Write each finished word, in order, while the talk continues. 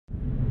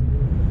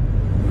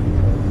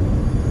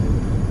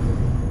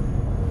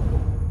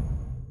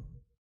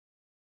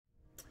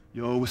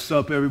Yo, what's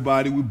up,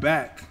 everybody? We're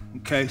back.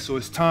 Okay, so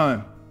it's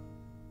time.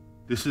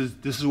 This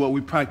is what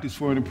we practice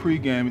for in the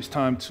pregame. It's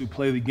time to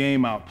play the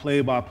game out, play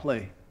by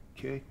play.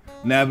 Okay,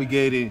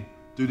 navigating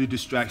through the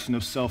distraction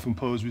of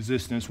self-imposed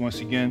resistance.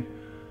 Once again,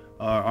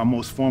 our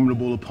most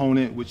formidable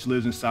opponent, which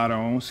lives inside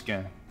our own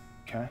skin.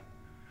 Okay,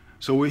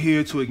 so we're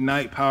here to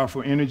ignite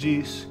powerful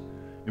energies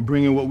and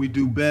bring in what we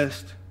do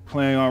best,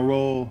 playing our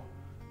role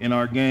in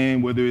our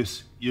game, whether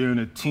it's you're in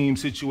a team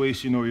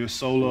situation or you're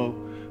solo,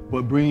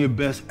 but bring your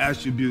best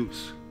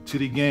attributes to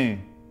the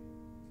game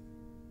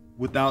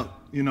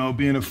without,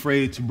 being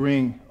afraid to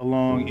bring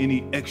along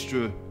any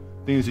extra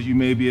things that you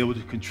may be able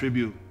to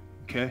contribute,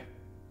 okay?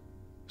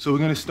 So we're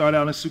gonna start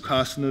out in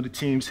Sukhasana, the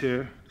team's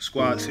here, the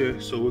squad's here.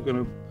 So we're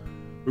gonna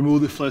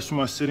remove the flesh from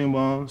our sitting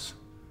bones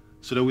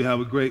so that we have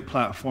a great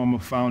platform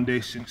of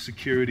foundation,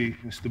 security,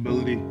 and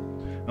stability.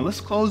 Now let's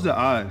close the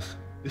eyes.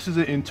 This is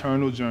an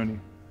internal journey.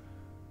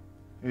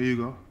 There you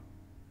go.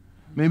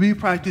 Maybe you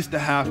practice the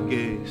half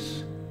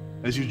gaze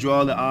as you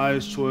draw the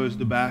eyes towards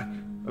the back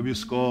of your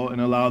skull and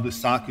allow the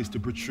sockets to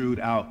protrude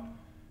out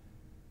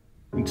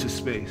into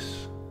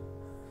space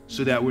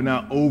so that we're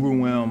not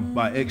overwhelmed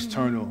by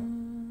external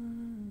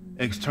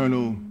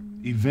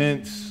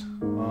events,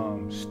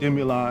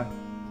 stimuli,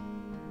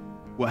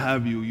 what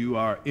have you. You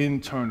are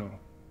internal,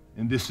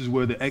 and this is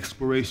where the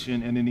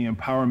exploration and then the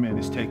empowerment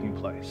is taking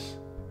place.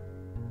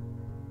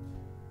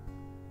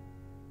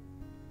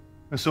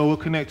 And so we'll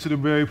connect to the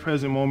very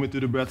present moment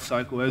through the breath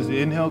cycle. As the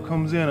inhale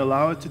comes in,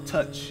 allow it to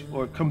touch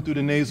or come through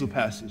the nasal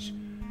passage,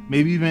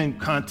 maybe even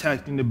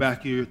contacting the back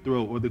of your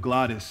throat or the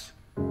glottis,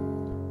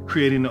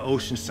 creating the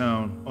ocean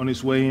sound on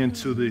its way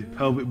into the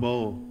pelvic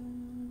bowl,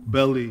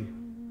 belly,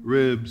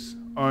 ribs,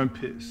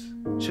 armpits,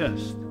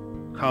 chest,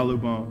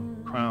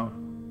 collarbone, crown.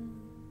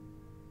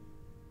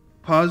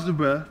 Pause the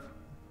breath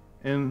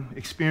and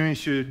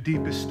experience your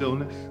deepest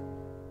stillness.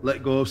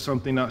 Let go of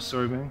something not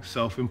serving,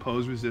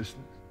 self-imposed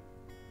resistance.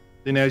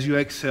 Then as you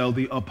exhale,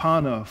 the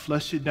apana,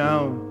 flush it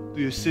down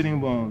through your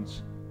sitting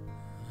bones.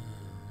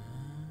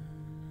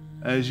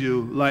 As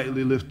you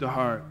lightly lift the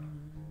heart,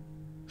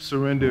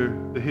 surrender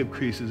the hip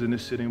creases in the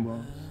sitting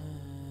bones.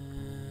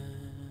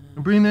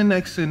 And bring the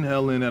next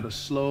inhale in at a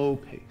slow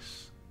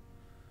pace.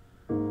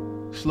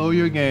 Slow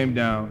your game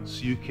down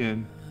so you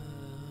can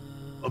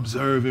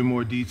observe in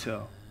more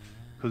detail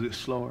because it's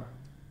slower.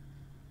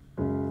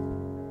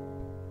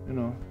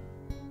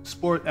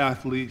 Sport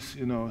athletes,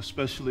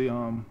 especially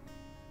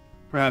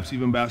perhaps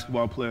even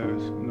basketball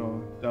players,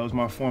 that was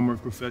my former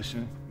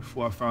profession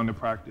before I found the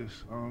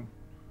practice.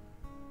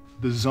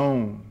 The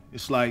zone,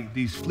 it's like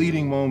these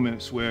fleeting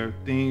moments where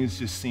things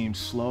just seem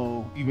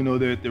slow, even though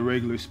they're at their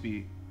regular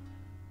speed.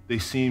 They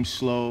seem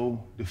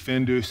slow,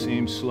 defenders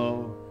seem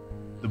slow,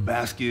 the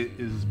basket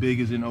is as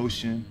big as an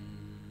ocean,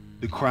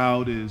 the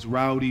crowd is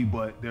rowdy,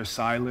 but they're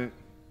silent.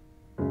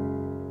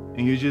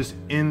 And you're just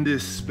in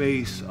this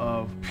space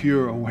of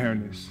pure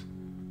awareness,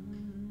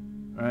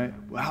 right?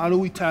 But how do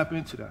we tap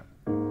into that?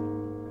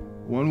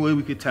 One way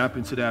we could tap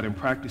into that and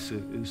practice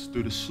it is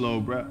through the slow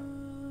breath.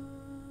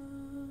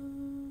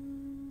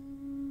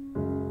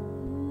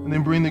 And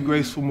then bring the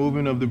graceful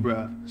movement of the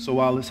breath. So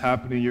while it's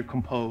happening, you're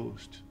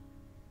composed.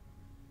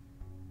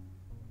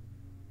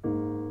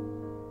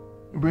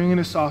 And bring in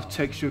the soft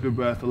texture of the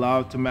breath.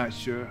 Allow it to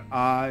match your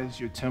eyes,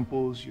 your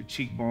temples, your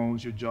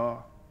cheekbones, your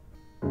jaw,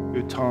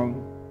 your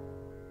tongue,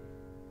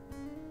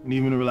 and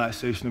even the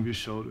relaxation of your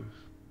shoulders.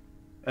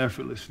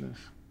 Effortlessness.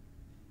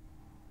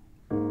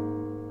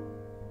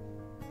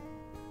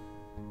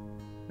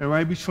 And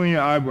right between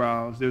your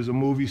eyebrows, there's a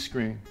movie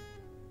screen.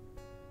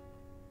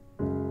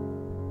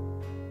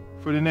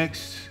 For the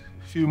next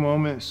few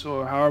moments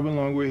or however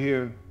long we're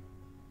here,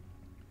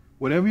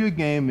 whatever your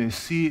game is,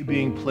 see it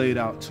being played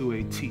out to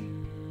a T,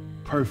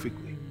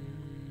 perfectly.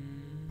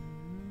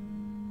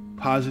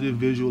 Positive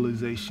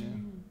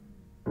visualization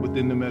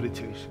within the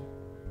meditation.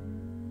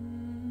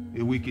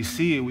 If we can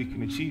see it, we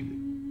can achieve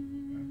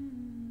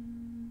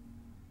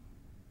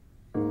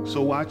it.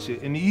 So watch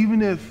it. And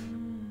even if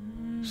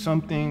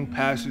something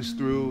passes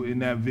through in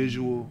that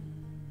visual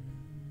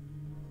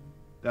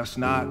that's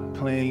not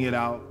playing it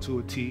out to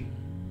a T,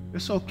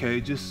 it's okay.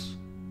 Just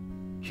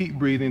keep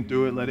breathing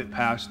through it, let it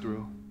pass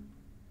through.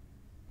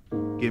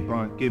 Get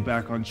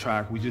back on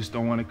track. We just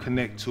don't want to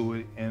connect to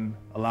it and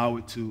allow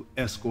it to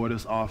escort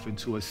us off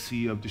into a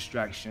sea of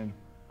distraction,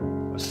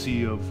 a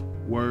sea of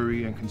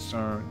worry and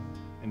concern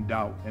and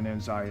doubt and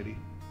anxiety.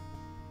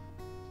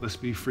 Let's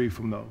be free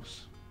from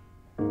those.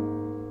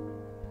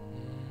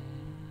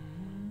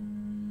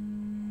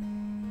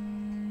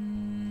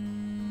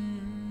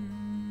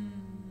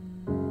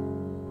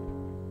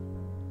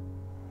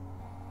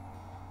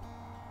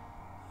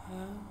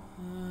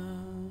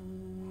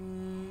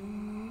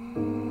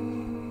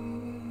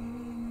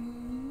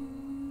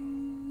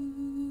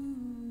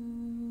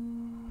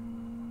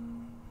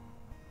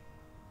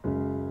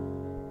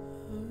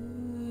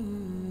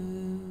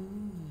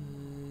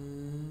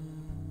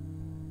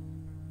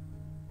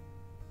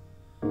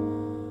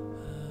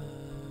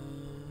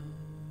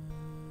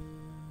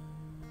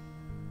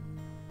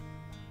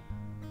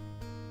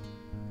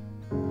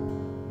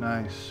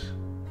 Nice.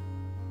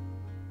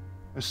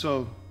 And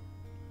so,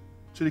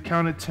 to the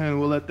count of 10,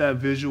 we'll let that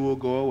visual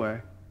go away.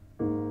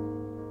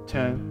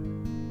 10.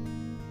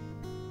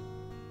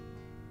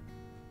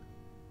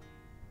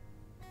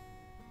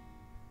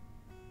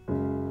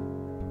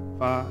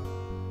 5.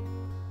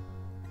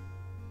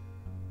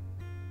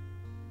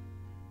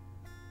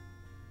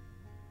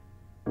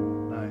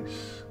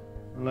 'Nice.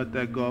 And let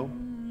that go.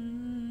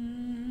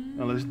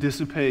 Now let's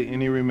dissipate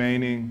any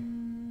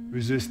remaining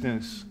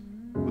resistance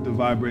with the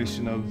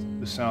vibration of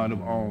the sound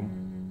of Om.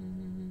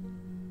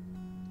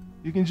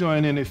 You can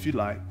join in if you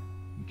like,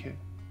 okay?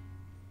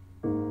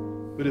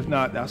 But if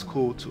not, that's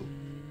cool too.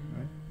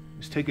 Right?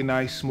 Just take a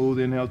nice smooth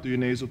inhale through your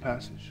nasal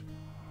passage.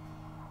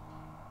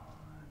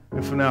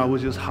 And for now, we'll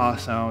just ha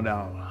sound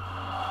out.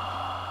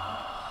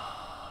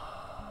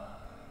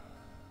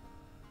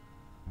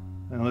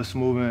 And let's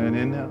move in and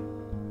inhale.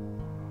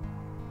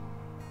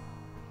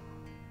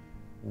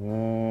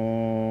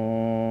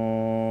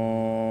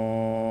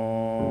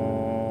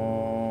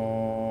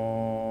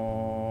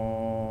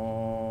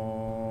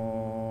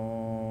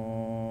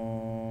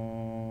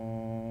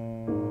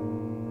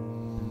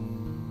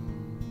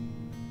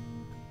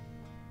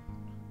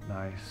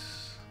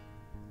 Nice.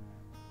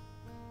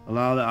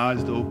 Allow the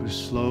eyes to open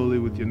slowly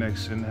with your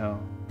next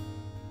inhale.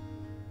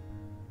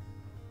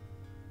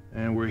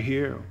 And we're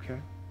here, okay?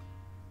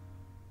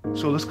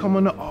 So let's come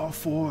onto all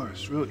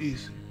fours, real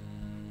easy.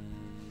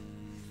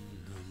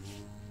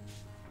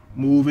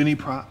 Move any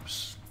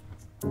props.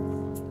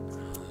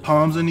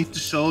 Palms underneath the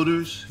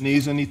shoulders,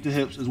 knees underneath the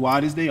hips, as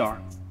wide as they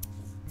are.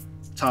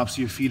 Tops of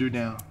your feet are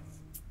down.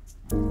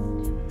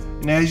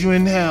 And as you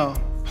inhale,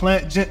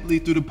 plant gently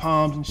through the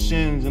palms and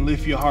shins and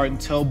lift your heart and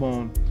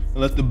tailbone and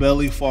let the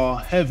belly fall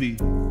heavy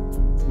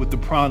with the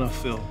prana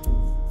fill.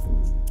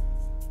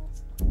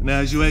 And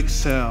as you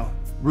exhale,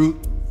 root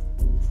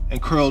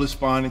and curl the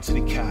spine into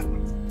the cat.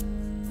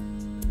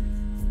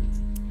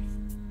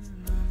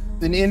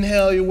 Then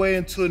inhale your way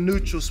into a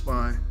neutral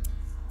spine.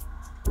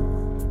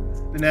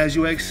 Then as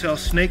you exhale,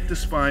 snake the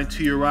spine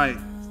to your right,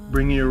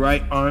 bringing your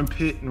right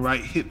armpit and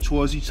right hip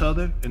towards each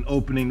other and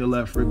opening the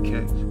left rib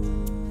cage.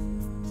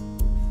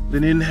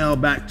 Then inhale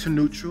back to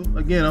neutral.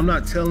 Again, I'm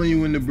not telling you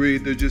when to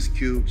breathe, they're just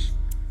cues.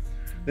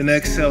 Then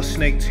exhale,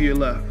 snake to your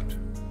left.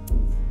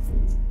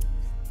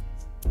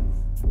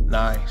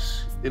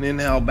 Nice. Then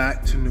inhale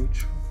back to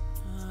neutral.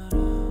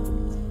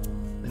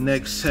 Then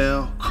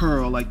exhale,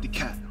 curl like the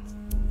cat.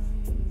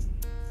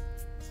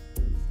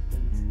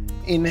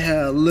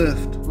 Inhale,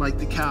 lift like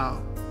the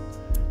cow.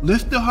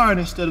 Lift the heart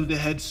instead of the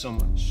head so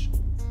much.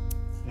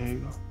 There you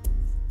go.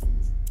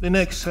 Then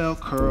exhale,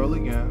 curl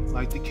again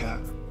like the cat.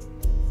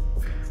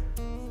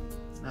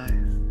 Nice.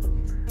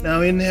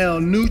 Now inhale,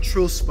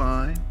 neutral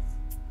spine.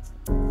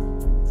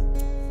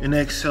 And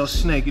exhale,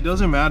 snake. It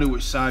doesn't matter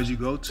which side you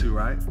go to,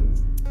 right?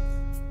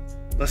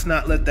 Let's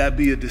not let that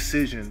be a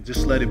decision.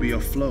 Just let it be a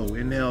flow.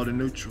 Inhale to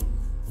neutral.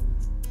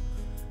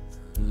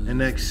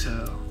 And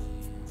exhale.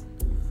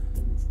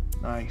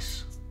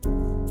 Nice.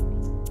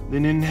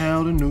 Then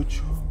inhale to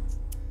neutral.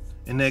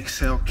 And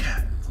exhale,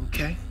 cat.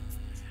 Okay?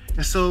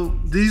 And so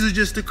these are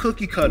just the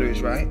cookie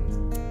cutters, right?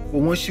 But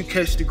once you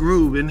catch the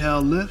groove,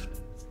 inhale, lift.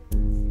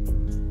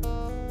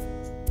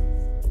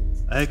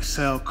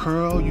 Exhale,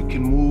 curl. You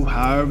can move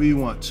however you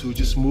want to.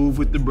 Just move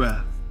with the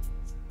breath.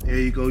 There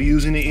you go.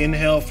 Using the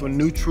inhale for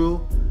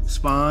neutral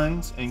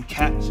spines and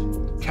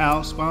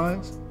cow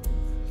spines.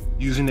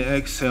 Using the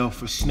exhale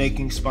for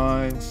snaking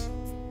spines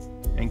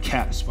and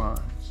cat spines.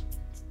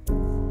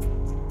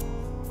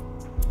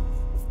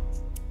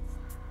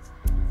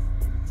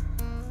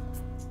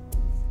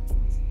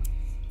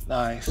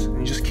 Nice.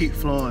 And just keep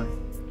flowing.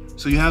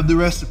 So you have the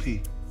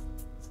recipe.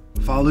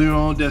 Follow your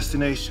own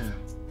destination.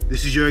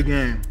 This is your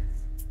game.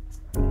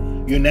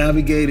 You're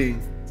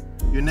navigating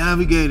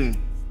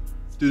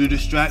through the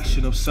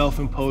distraction of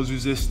self-imposed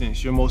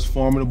resistance, your most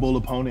formidable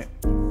opponent.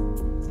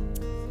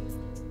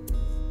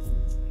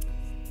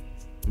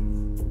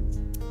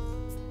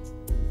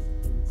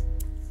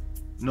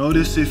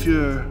 Notice if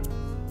you're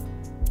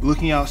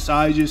looking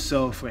outside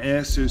yourself for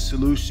answers,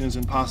 solutions,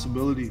 and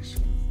possibilities,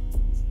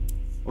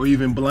 or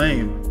even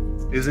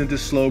blame. Isn't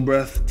this slow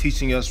breath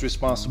teaching us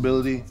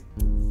responsibility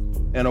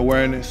and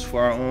awareness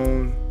for our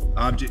own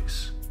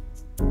objects,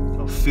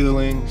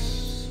 feelings,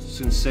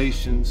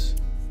 sensations,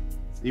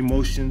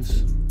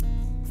 emotions,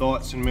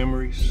 thoughts, and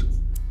memories,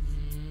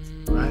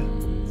 right?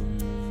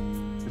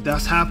 If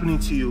that's happening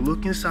to you,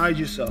 look inside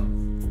yourself.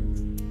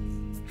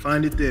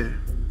 Find it there.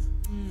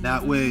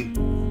 That way,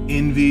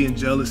 envy and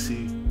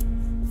jealousy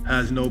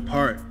has no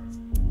part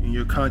in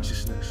your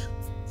consciousness,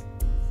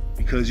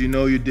 because you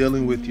know you're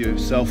dealing with your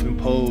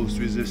self-imposed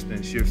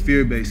resistance, your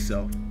fear-based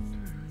self,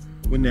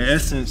 when the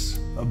essence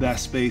of that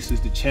space is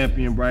the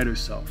champion brighter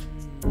self.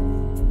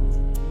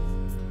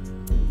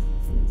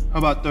 How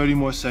about 30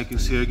 more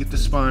seconds here? Get the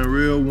spine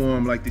real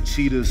warm like the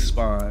cheetah's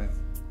spine.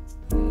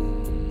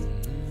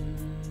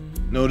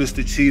 Notice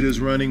the cheetah's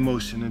running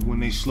motion, and when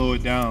they slow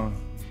it down,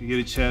 if you get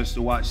a chance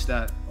to watch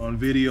that on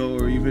video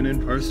or even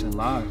in person,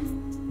 live,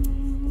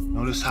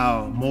 notice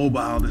how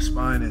mobile the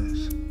spine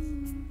is.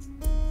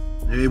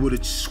 They're able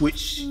to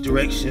switch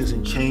directions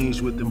and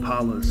change with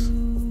impalas,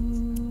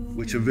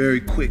 which are very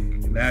quick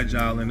and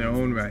agile in their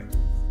own right.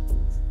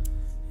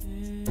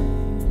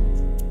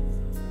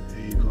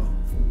 There you go.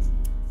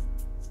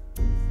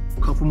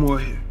 A couple more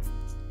here.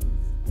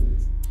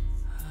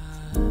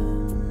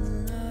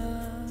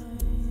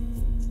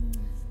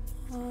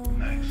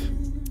 Nice.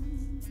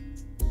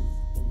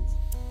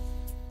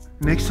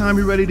 Next time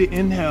you're ready to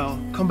inhale,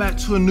 come back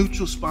to a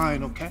neutral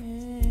spine, okay?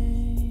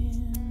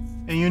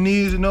 And your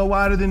knees are no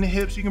wider than the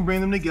hips. You can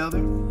bring them together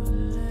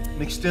and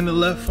extend the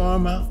left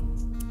arm out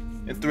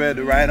and thread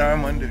the right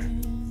arm under.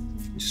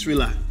 Just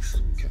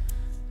relax, okay?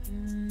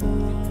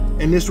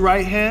 In this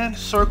right hand,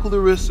 circle the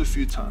wrists a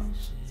few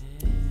times.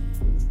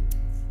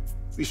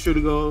 Be sure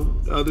to go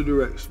the other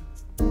direction.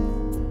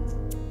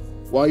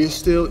 While you're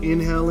still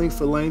inhaling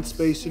for length,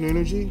 space, and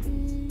energy,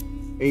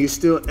 and you're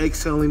still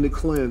exhaling to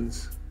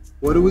cleanse.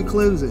 What are we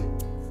cleansing?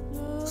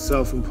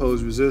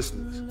 Self-imposed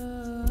resistance.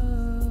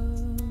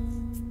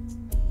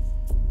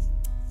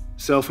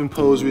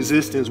 Self-imposed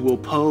resistance will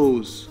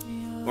pose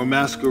or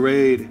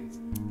masquerade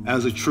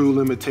as a true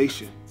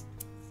limitation,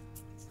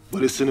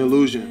 but it's an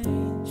illusion.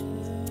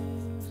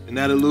 And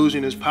that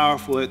illusion is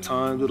powerful at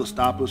times. It'll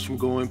stop us from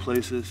going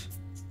places,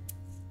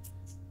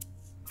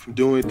 from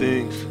doing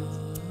things.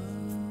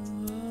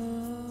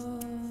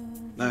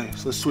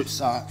 Nice, let's switch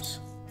sides.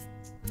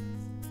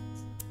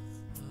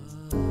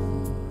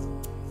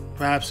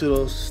 Perhaps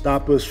it'll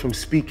stop us from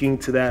speaking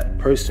to that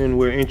person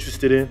we're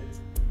interested in.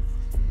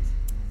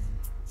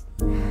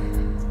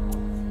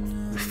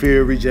 The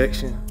fear of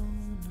rejection.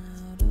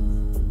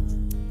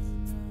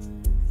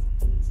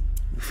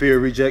 The fear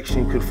of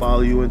rejection could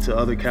follow you into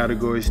other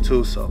categories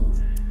too, so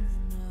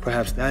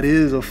perhaps that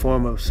is a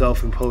form of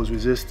self-imposed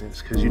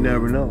resistance, because you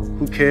never know.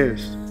 Who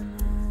cares?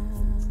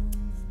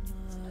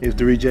 If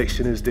the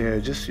rejection is there,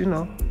 just,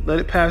 let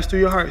it pass through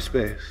your heart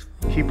space.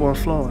 Keep on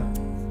flowing.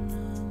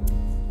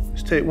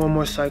 Let's take one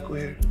more cycle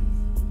here.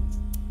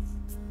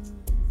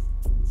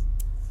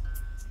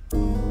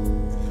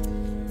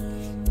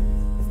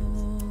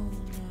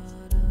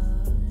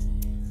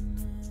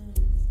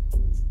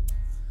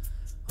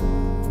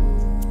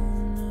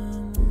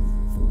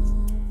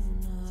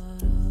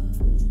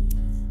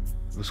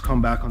 Let's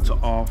come back onto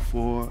all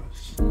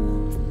fours.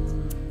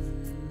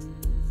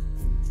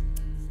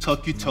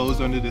 Tuck your toes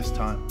under this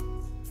time.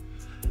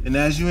 And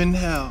as you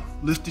inhale,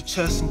 lift the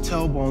chest and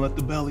tailbone, let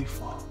the belly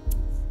fall.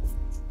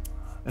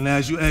 And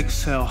as you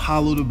exhale,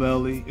 hollow the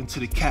belly into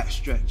the cat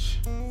stretch.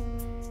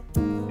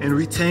 And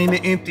retain the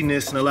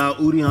emptiness and allow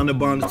Uddiyana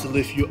Bandha to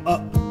lift you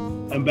up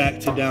and back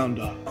to down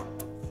dog.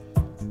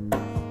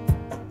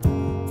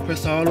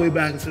 Press all the way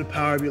back into the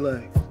power of your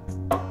legs.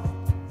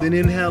 Then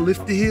inhale,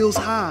 lift the heels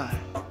high.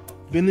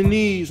 Bend the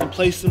knees and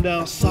place them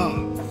down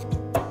soft.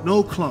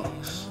 No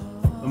clunks.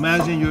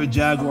 Imagine you're a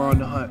jaguar on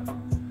the hunt.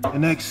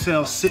 And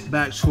exhale, sit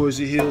back towards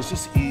the heels,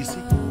 just easy.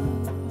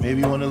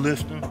 Maybe you want to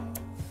lift them.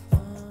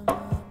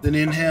 Then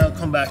inhale,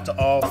 come back to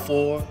all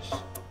fours,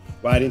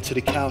 right into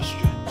the cow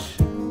stretch.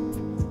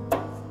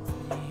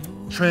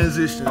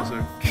 Transitions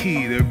are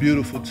key, they're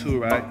beautiful too,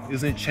 right?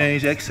 Isn't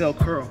change, exhale,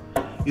 curl.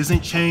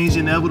 Isn't change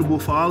inevitable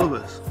for all of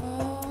us?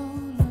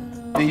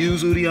 Then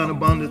use Uddiyana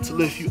Bandha to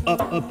lift you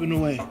up, up and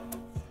away.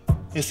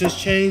 And since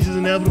change is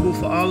inevitable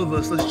for all of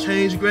us, let's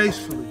change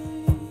gracefully.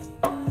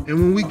 And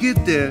when we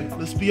get there,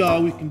 let's be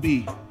all we can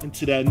be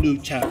into that new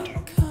chapter.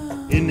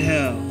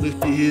 Inhale, lift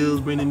the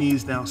heels, bring the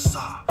knees down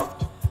soft.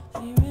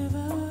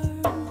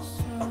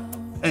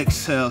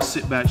 Exhale,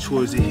 sit back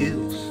towards the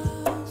heels.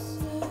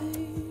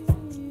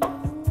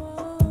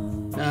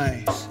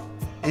 Nice.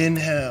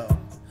 Inhale,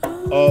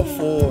 all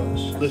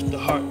fours, lift the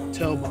heart,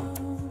 tailbone.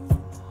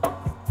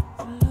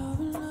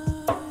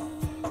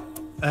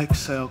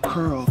 Exhale,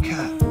 curl,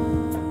 cat.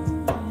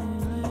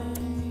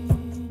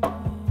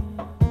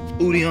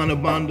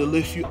 Uddiyana Bandha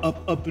lifts you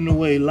up, up and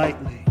away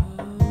lightly.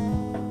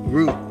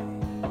 Root.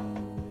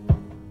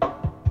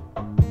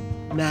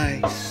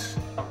 Nice.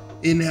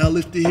 Inhale,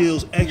 lift the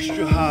heels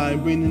extra high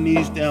and bring the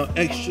knees down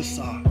extra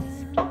soft.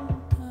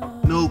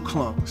 No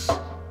clumps.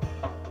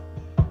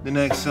 Then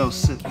exhale,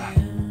 sit back.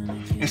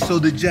 And so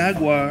the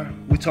jaguar,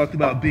 we talked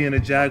about being a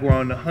jaguar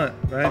on the hunt,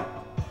 right?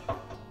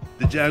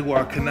 The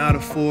jaguar cannot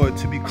afford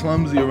to be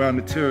clumsy around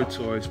the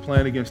territory. It's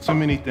playing against too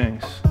many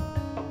things.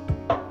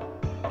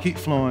 Keep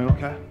flowing,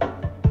 okay?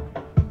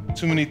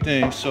 Too many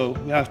things, so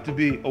we have to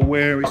be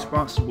aware and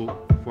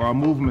responsible for our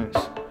movements.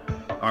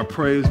 Our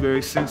prey is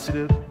very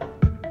sensitive.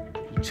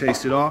 You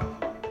chase it off.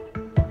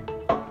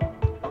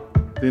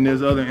 Then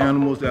there's other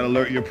animals that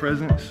alert your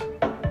presence.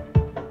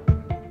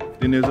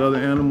 Then there's other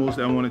animals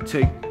that want to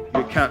take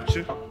your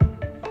capture.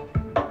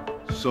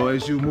 So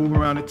as you move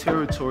around the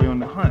territory on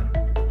the hunt,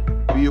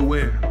 be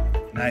aware.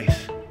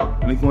 Nice.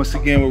 I think once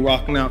again we're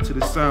rocking out to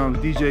the sounds.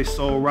 DJ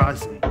Soul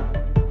Razi.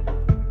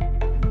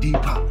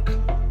 Deepak.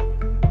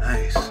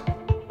 Nice.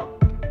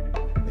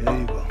 There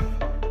you go.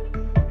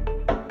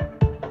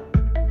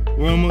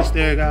 We're almost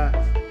there, guys.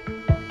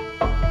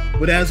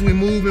 But as we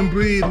move and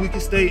breathe, we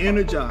can stay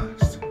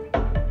energized.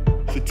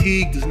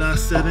 Fatigue does not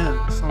set in.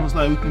 It's almost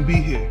like we can be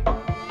here.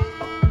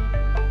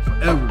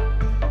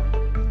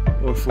 forever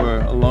or for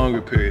a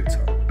longer period of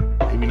time.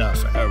 Maybe not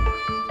forever.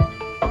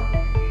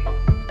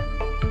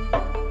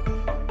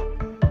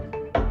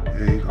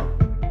 There you go.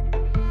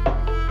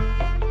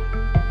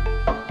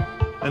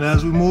 And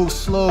as we move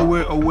slow,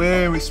 we're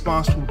aware and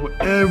responsible for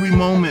every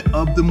moment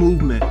of the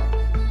movement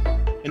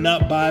and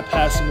not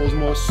bypassing those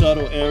more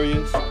subtle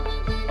areas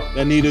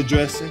that need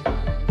addressing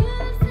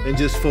and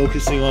just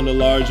focusing on the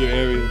larger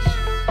areas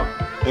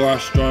or our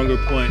stronger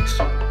points.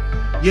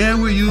 Yeah,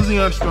 we're using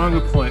our stronger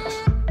points,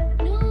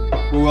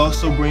 but we're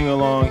also bringing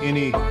along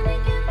any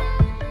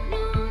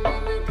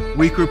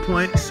weaker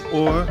points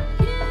or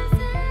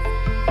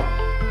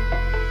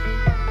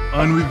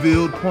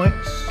unrevealed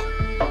points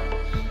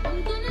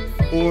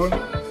or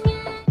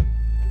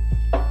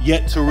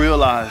yet to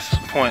realize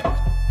points.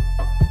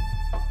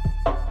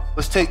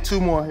 Let's take 2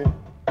 more here.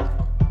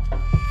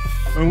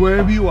 And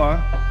wherever you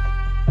are,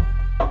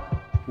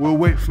 we'll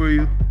wait for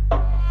you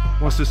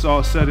once it's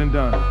all said and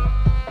done.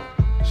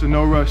 So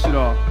no rush at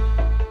all.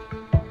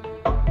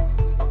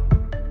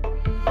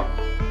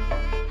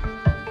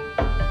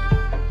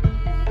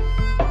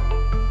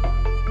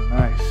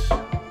 Nice.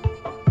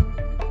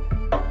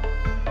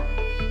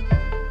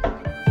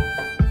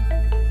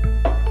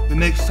 The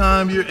next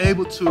time you're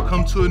able to,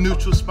 come to a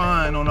neutral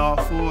spine on all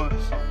 4s.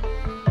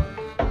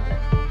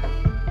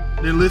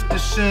 Then lift the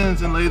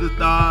shins and lay the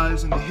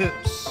thighs and the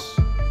hips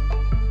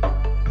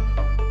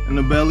and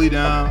the belly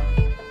down.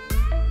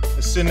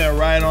 And send that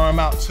right arm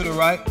out to the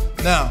right.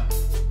 Now,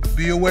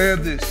 be aware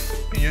of this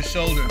in your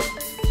shoulder.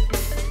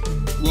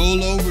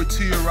 Roll over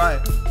to your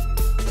right,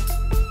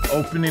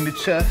 opening the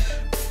chest,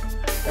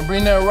 and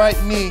bring that right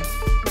knee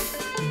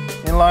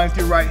in line with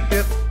your right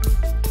hip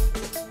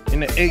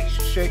in the H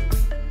shape.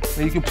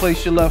 And you can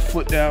place your left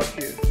foot down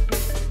here,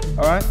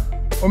 all right?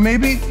 Or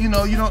maybe, you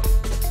don't,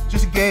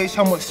 just gauge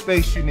how much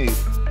space you need,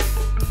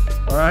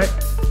 all right?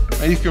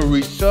 Now you can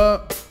reach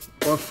up,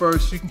 or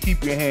first you can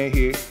keep your hand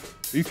here.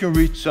 You can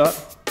reach up,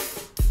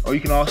 or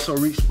you can also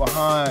reach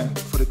behind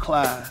for the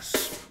clasp.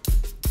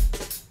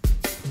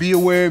 Be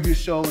aware of your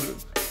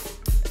shoulders.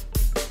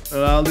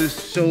 Allow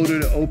this shoulder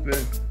to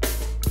open.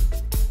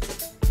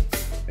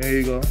 There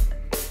you go.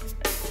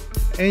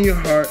 And your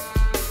heart.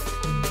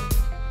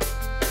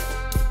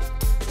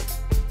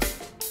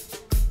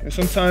 And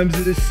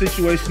sometimes this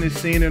situation is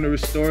seen in a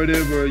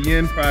restorative or a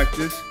yin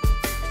practice,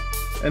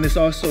 and it's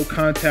also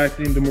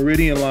contacting the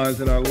meridian lines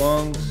in our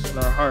lungs and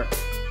our heart.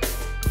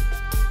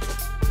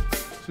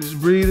 So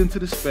just breathe into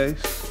the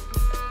space.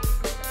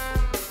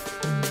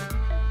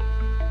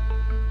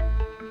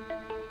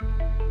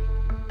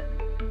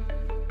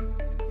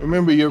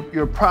 Remember,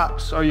 your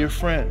props are your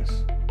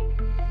friends.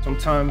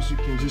 Sometimes you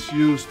can just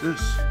use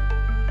this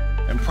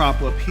and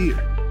prop up here,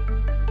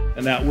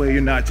 and that way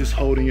you're not just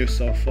holding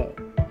yourself up.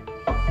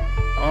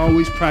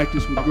 Always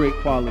practice with great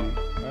quality.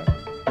 Right?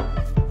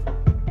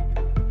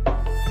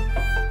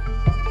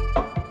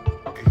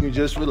 You can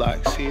just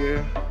relax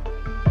here.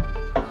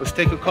 Let's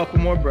take a couple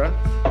more breaths.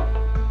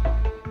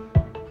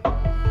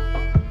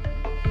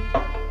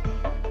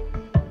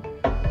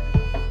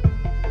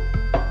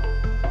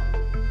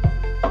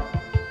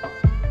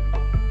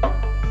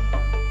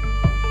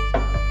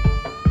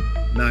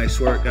 Nice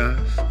work,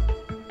 guys.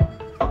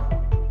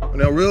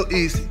 Now, real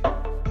easy.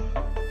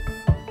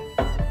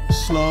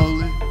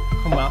 Slowly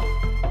come out.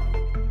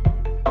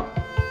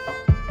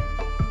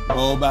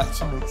 Roll back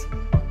to neutral.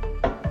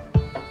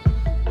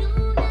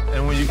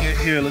 And when you get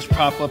here, let's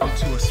prop up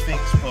into a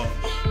Sphinx pose.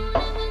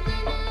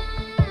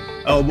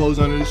 Elbows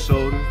under the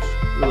shoulders,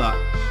 relax.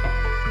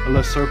 And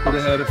let's circle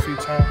the head a few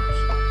times.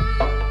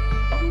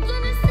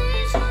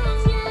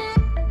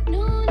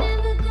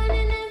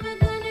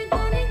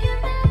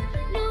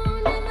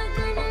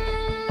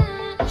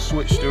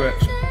 Switch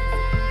direction.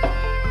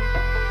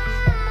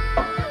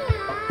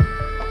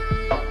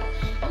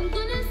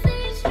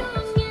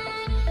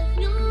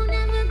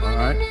 All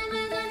right.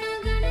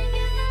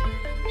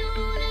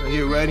 Now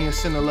get ready and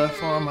send the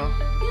left arm out.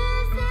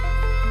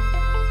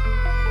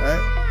 All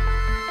right.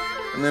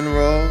 And then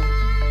roll.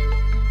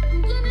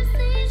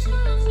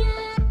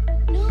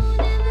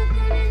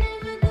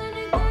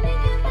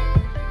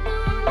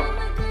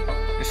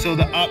 And so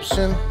the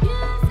option,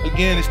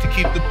 again, is to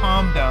keep the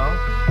palm down,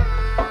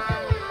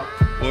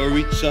 or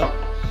reach up,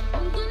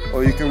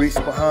 or you can reach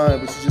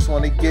behind, but you just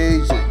want to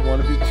gauge it. You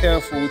want to be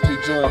careful with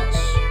your joints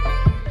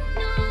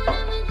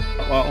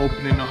while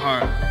opening the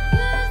heart.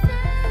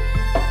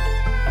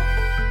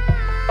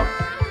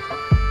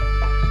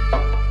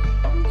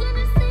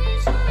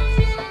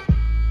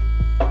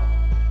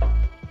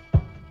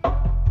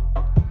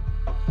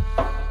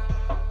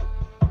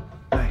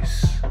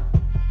 Nice.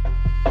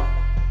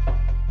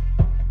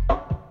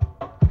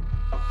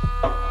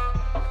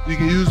 You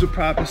can use the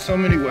prop in so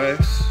many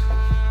ways.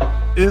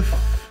 If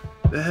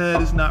the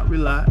head is not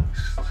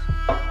relaxed,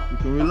 you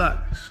can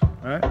relax,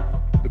 right?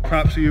 The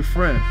props are your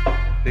friends.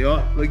 They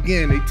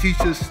teach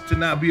us to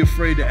not be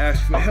afraid to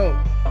ask for help.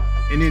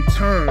 And in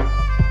turn,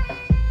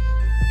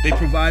 they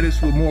provide us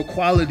with more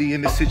quality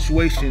in the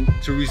situation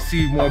to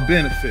receive more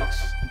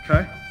benefits,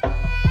 okay?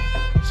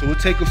 So we'll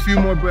take a few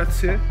more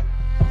breaths here.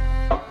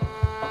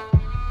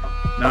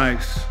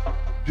 Nice.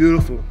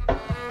 Beautiful.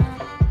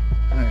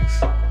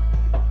 Nice.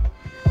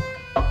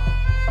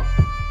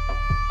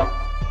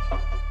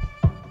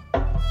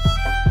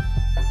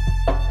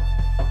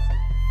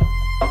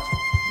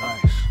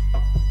 Nice.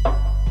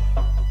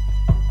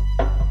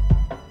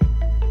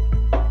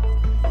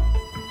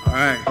 All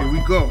right, here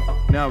we go.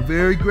 Now,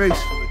 very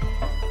gracefully,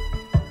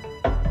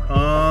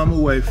 come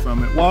away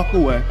from it. Walk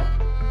away.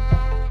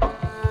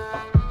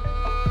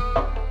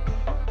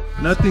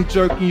 Nothing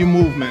jerking your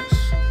movements.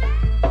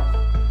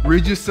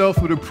 Rid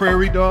yourself with a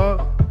prairie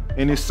dog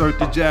and insert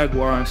the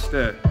jaguar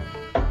instead.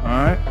 All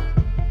right?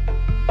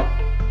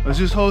 Let's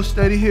just hold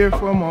steady here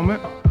for a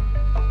moment.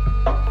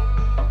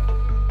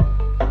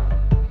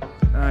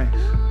 Nice.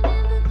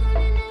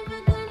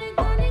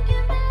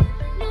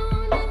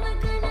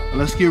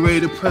 Let's get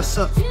ready to press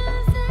up.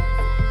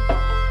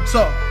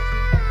 So,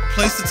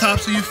 place the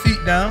tops of your feet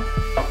down.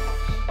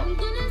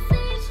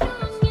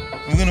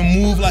 We're gonna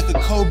move like a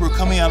cobra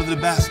coming out of the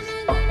basket.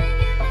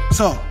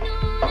 So,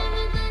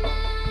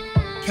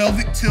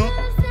 pelvic tilt,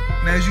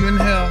 and as you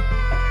inhale,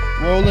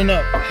 rolling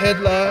up, head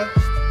last,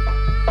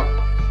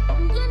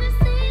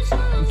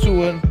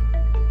 into an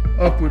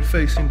upward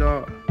facing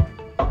dog.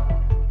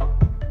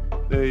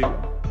 There you go.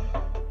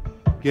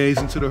 Gaze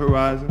into the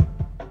horizon.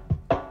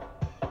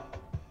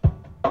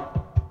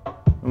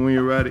 And when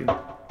you're ready,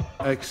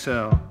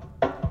 exhale,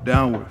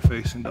 downward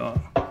facing dog.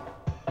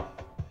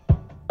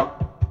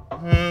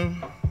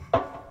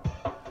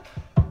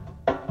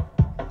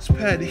 Let's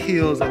pat the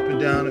heels up and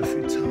down a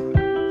few times.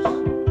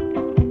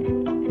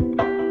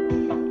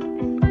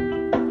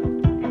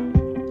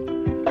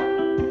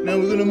 Now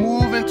we're gonna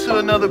move into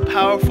another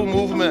powerful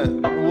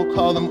movement. We'll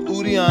call them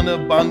UDAYA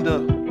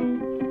Bandha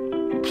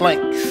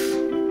planks,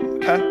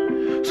 okay?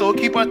 So we'll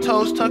keep our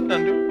toes tucked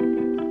under.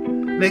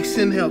 Next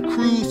inhale,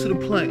 cruise to the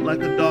plank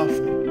like a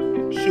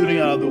dolphin, shooting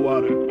out of the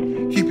water.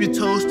 Keep your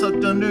toes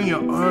tucked under and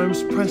your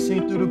arms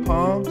pressing through the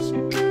palms.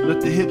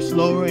 Let the hips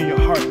lower and your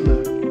heart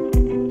lift.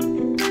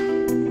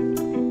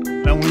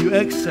 Now when you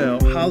exhale,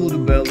 hollow the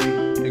belly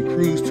and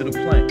cruise to the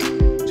plank,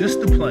 just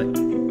the plank.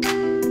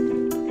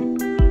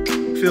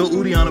 Feel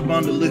UDAYA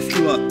Bandha lift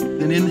you up.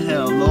 Then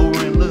inhale, lower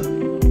and lift.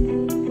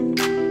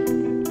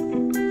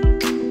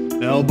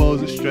 The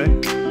elbows are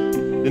straight.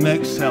 Then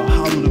exhale,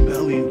 hollow the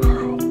belly and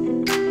curl.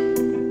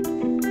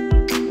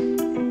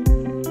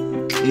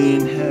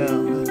 Inhale,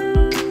 lift.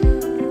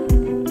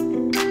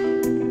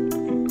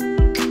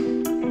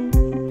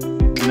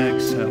 And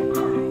exhale,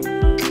 curl.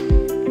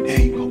 There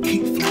you go,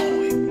 keep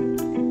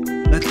flowing.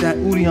 Let that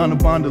UDAYA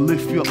Bandha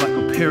lift you up like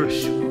a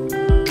parachute.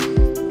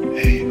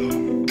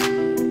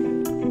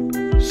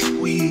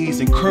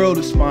 And curl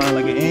the spine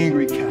like an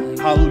angry cat.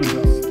 Hollow the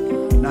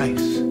belly.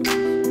 Nice.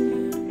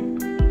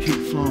 Keep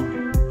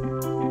flowing.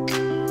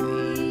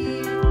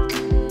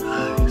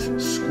 Nice.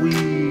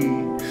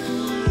 Squeeze.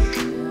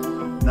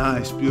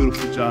 Nice.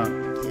 Beautiful job.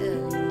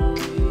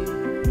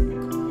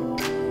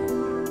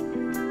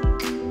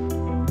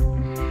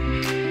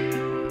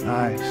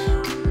 Nice.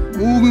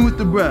 Moving with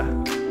the breath.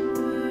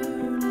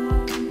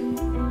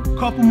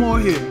 Couple more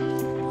here.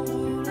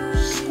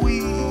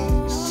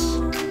 Squeeze.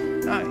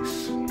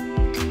 Nice.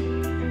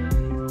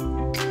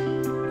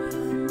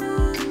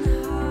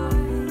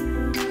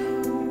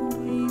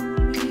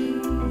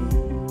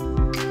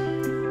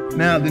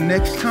 Now, the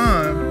next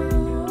time,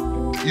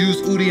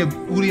 use UDAYA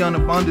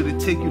Bandha to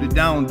take you to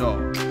down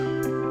dog.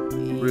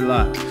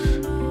 Relax.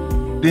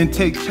 Then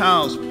take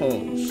child's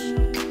pose.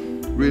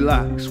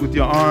 Relax, with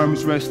your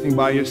arms resting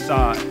by your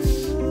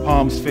sides,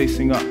 palms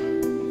facing up.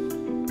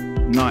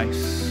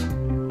 Nice.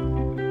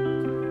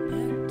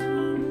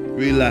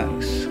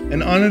 Relax.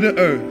 And honor the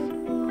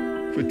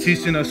earth for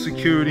teaching us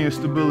security and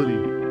stability.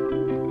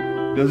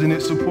 Doesn't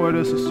it support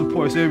us? It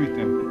supports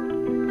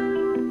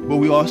everything. But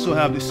we also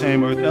have the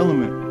same earth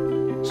element.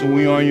 So when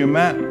you're on your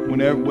mat,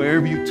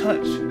 wherever you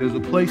touch, there's a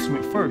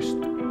placement first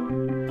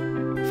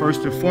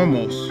and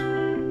foremost.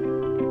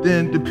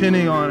 Then,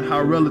 depending on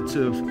how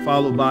relative,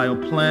 followed by a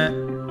plant,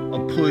 a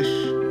push,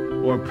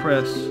 or a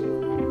press,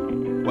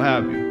 what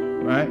have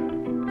you, right?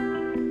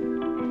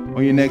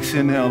 On your next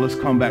inhale, let's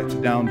come back to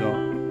down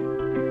dog.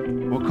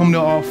 We'll come to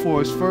all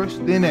fours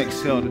first, then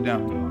exhale to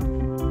down dog.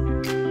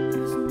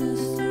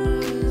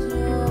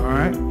 All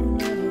right?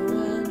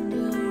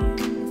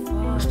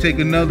 Let's take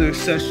another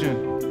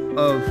session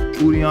of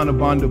UDAYA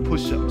Bandha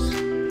push-ups.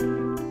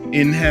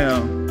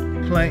 Inhale,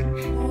 plank,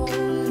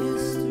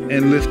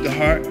 and lift the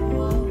heart.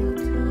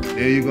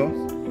 There you go.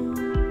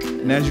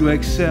 And as you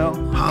exhale,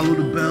 hollow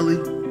the belly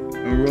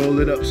and roll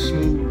it up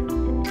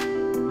smooth.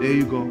 There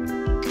you go.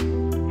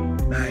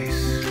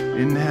 Nice.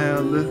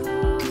 Inhale, lift.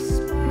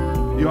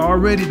 You're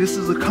already, this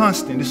is a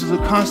constant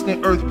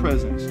earth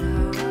presence.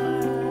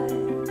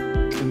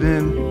 And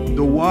then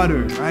the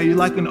water, right? You're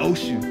like an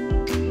ocean.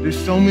 There's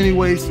so many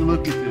ways to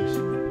look at this.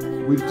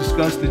 We've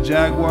discussed the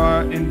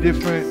jaguar in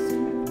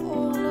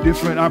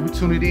different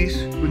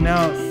opportunities, but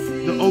now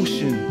the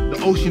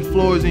ocean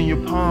floors in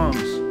your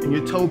palms and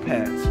your toe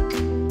pads,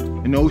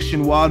 and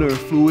ocean water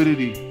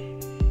fluidity.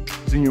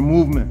 is in your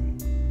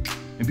movement.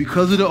 And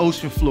because of the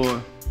ocean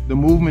floor, the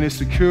movement is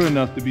secure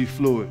enough to be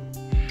fluid.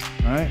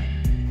 All right?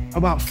 How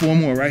about 4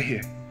 more right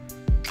here?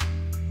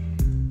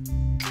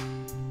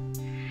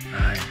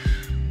 Nice.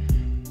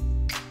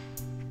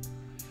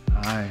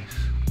 Nice.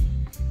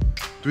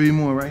 3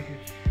 more right here.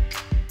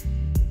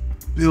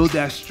 Build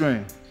that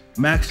strength.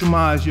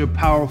 Maximize your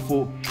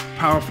powerful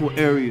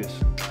areas.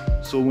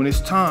 So when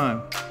it's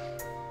time,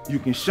 you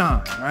can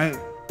shine, right?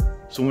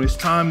 So when it's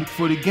time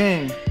for the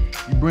game,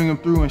 you bring them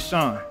through and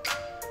shine.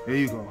 There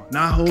you go.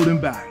 Not holding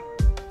back.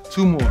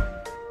 2 more.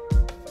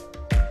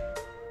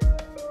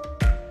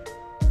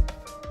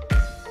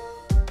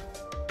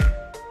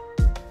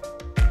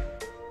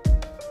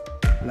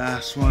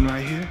 Last one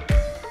right here.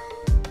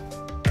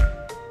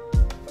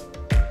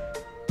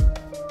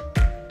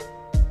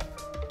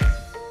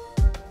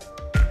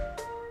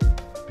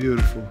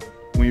 Beautiful.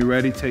 When you're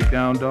ready, take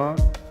down dog.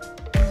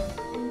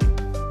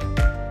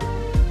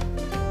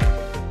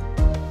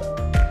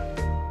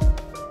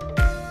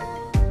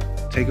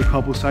 Take a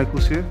couple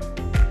cycles here.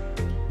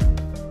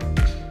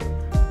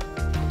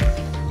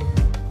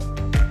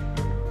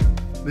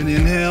 Then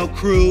inhale,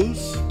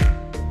 cruise.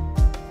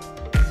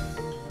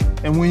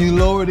 And when you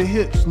lower the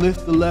hips,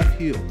 lift the left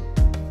heel.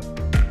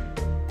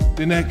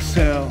 Then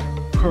exhale,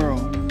 curl.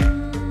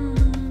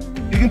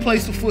 You can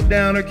place the foot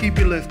down or keep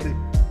it lifted.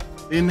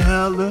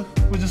 Inhale, lift.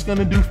 We're just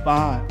gonna do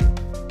 5.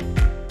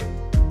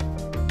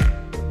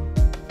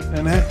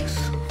 And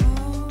exhale.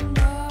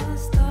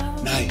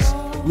 Nice.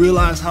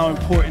 Realize how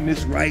important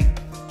this right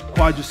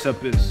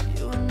quadricep is.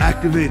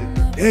 Activate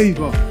it. There you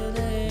go.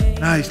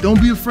 Nice.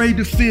 Don't be afraid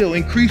to feel.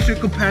 Increase your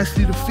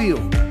capacity to feel.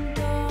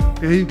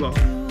 There you go.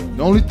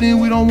 The only thing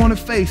we don't want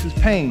to face is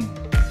pain.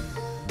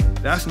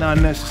 That's not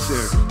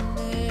necessary.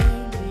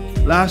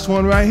 Last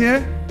one right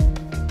here.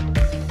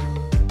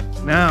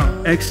 Now,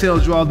 exhale,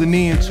 draw the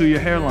knee into your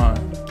hairline.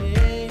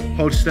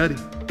 Hold steady.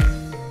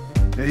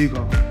 There you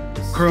go.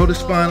 Curl the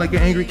spine like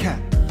an angry cat.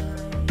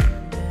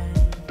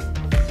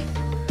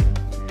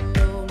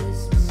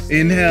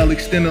 Inhale,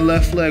 extend the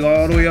left leg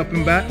all the way up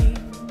and back.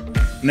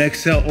 And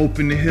exhale,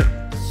 open the hip.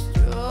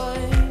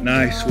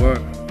 Nice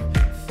work.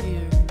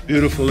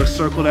 Beautiful. Let's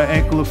circle that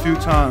ankle a few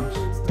times.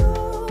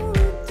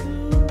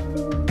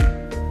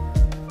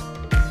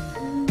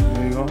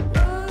 There you go.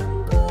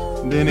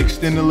 And then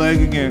extend the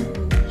leg again.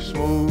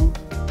 Smooth.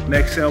 And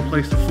exhale,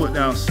 place the foot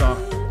down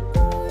soft.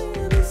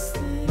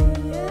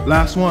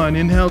 Last one.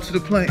 Inhale to the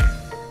plank.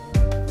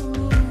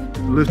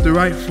 Lift the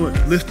right foot.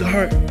 Lift the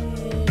heart.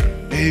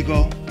 There you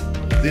go.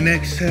 Then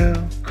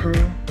exhale,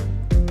 curl.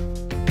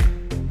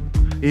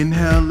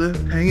 Inhale,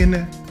 lift. Hang in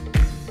there.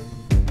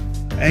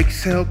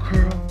 Exhale,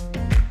 curl.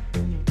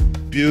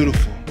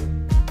 Beautiful.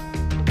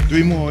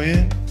 3 more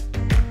in.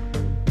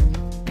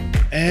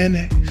 And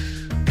X.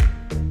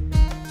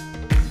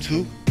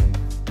 2.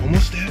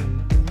 Almost there.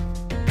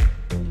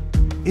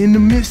 In the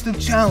midst of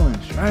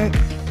challenge, right?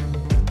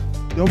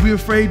 Don't be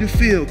afraid to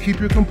feel. Keep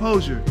your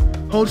composure.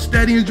 Hold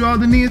steady and draw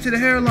the knee into the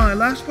hairline.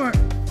 Last part.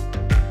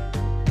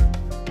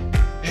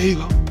 There you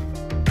go.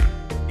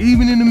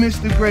 Even in the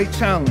midst of great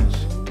challenge,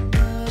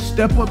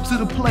 step up to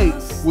the plate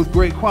with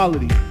great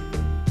quality.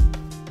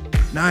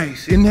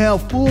 Nice. Inhale,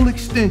 full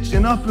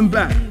extension, up and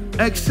back.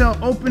 Exhale,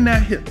 open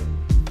that hip.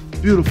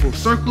 Beautiful.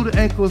 Circle the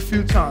ankle a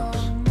few times.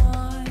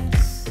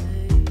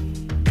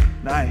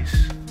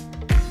 Nice.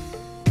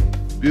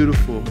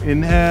 Beautiful.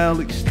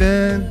 Inhale,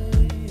 extend.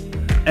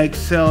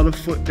 Exhale, the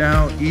foot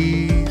down,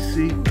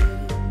 easy.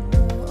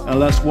 And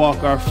let's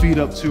walk our feet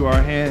up to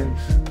our hands.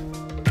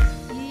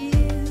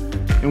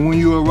 And when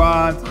you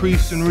arrive,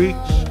 crease and reach.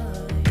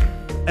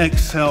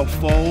 Exhale,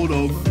 fold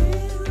over.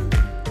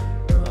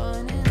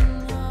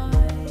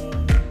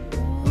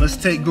 Let's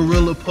take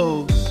gorilla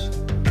pose.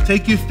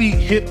 Take your feet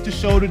hip to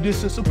shoulder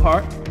distance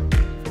apart.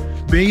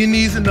 Bend your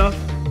knees enough,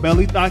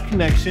 belly thigh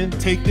connection.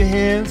 Take the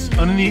hands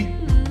underneath.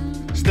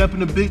 Stepping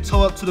the big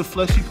toe up to the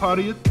fleshy part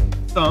of your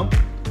thumb.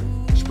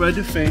 Spread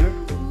your finger.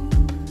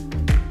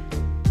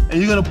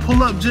 And you're gonna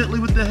pull up gently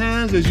with the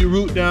hands as you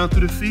root down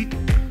through the feet.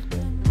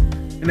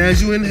 And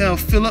as you inhale,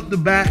 fill up the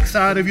back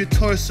side of your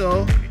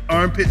torso,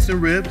 armpits and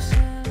ribs.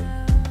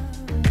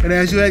 And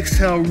as you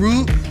exhale,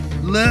 root,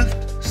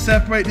 lift,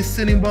 separate the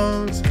sitting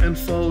bones and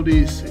fold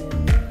easy.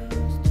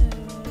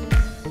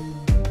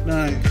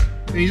 Nice.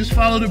 And you just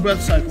follow the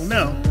breath cycle.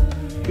 Now,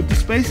 if the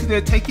space is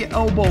there, take your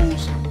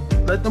elbows,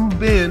 let them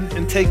bend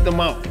and take them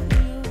out.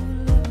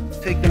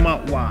 Take them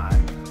out wide.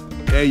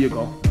 There you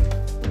go.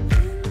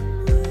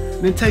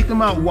 And then take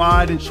them out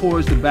wide and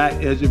towards the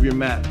back edge of your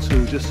mat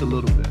too, just a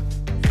little bit.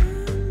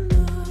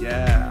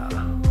 Yeah.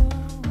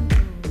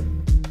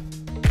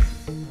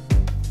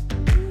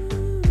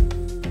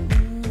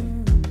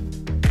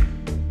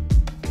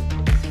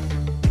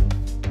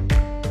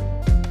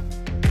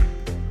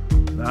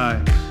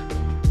 Nice.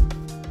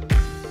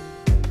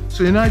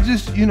 So you're not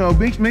just,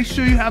 make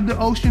sure you have the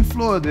ocean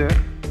floor there,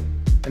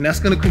 and that's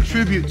gonna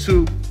contribute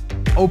to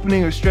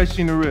opening or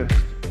stretching the wrist.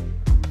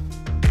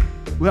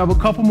 We have a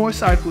couple more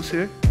cycles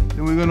here,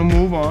 then we're gonna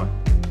move on.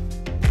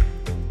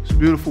 It's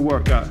beautiful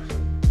work, guys.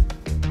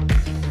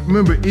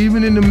 Remember,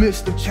 even in the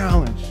midst of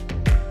challenge,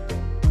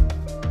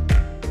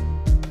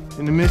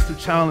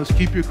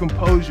 keep your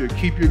composure,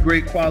 keep your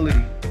great quality,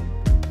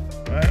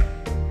 right?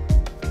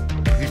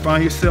 If you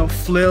find yourself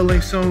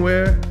flailing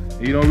somewhere,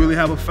 and you don't really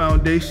have a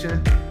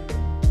foundation,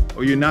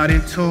 or you're not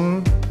in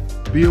tune,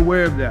 be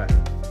aware of that.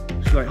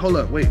 It's like, hold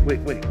up, wait,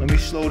 let me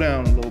slow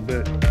down a little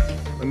bit.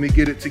 Let me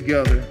get it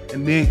together,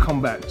 and then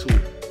come back to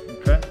it,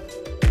 okay?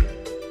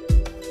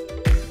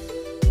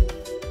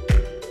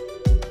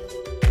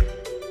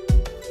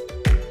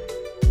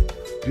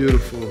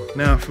 Beautiful.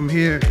 Now from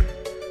here,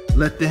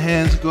 let the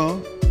hands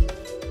go.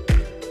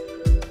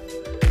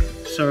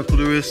 Circle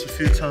the wrists a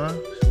few times.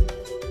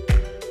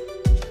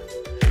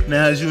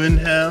 Now as you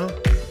inhale,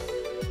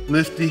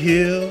 lift the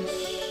heels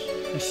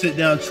and sit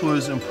down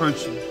towards them,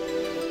 perching.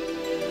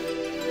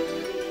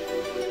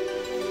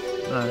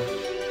 Nice.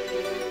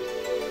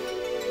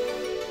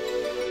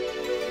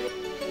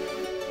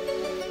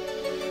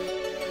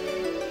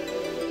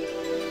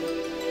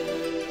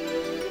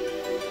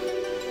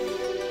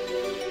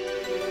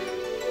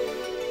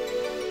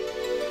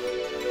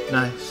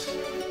 Nice.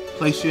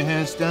 Place your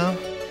hands down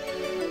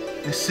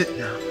and sit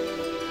down.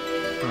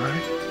 All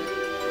right?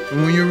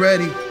 And when you're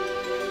ready,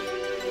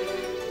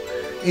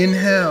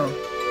 inhale,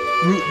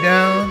 root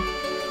down,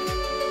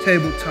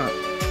 tabletop,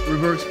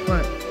 reverse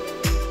plank.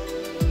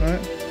 All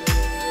right?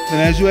 And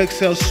as you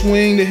exhale,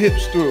 swing the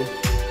hips through.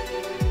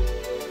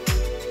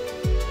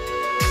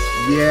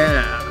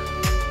 Yeah.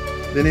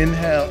 Then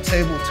inhale,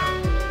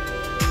 tabletop.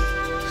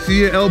 See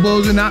your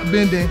elbows are not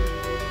bending.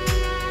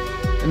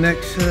 And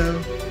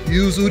exhale.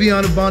 Use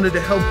Uddiyana Bandha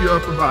to help your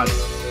upper body.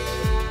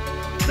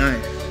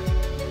 Nice.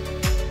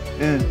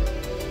 In.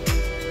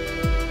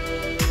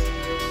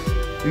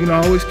 You can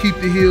always keep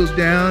the heels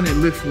down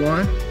and lift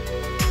one.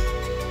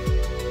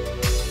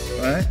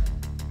 All right?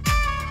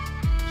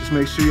 Just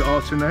make sure you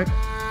alternate.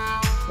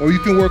 Or you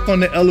can work on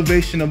the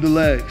elevation of the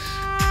legs,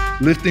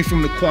 lifting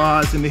from the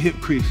quads and the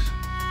hip crease.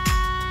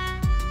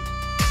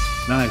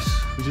 Nice.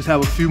 We just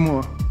have a few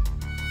more.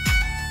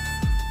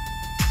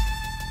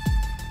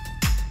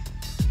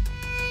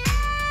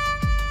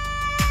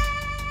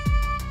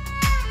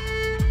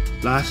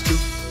 Last two.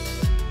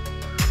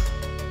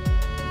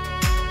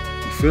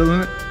 You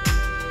feeling it?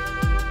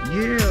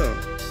 Yeah.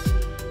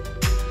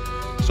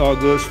 It's all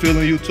good. It's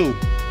feeling you too.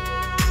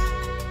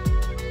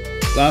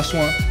 Last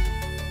one.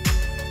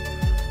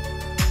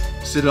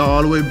 Sit it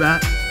all the way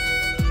back.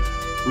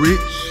 Reach,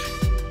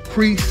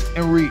 crease,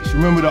 and reach.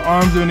 Remember, the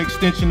arms are an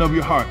extension of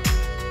your heart.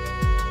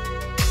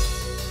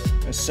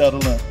 And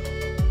settle in.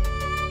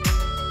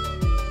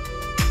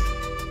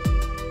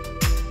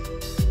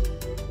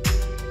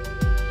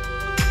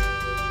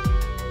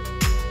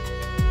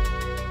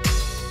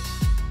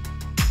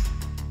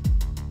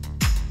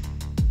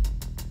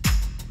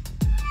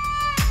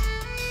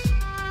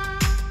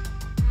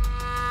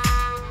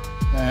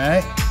 All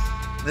right,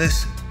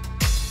 listen,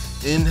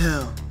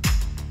 inhale,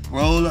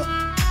 roll up,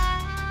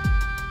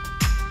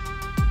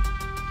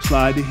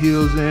 slide the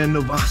heels in,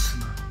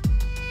 Navasana.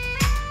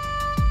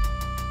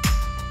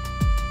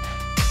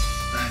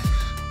 Nice.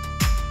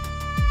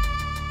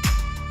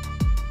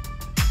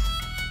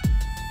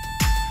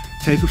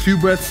 Take a few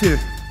breaths here.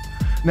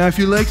 Now if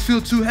your legs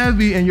feel too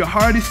heavy and your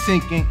heart is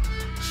sinking,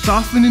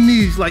 soften the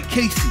knees like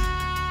Casey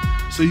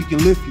so you can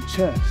lift your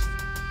chest.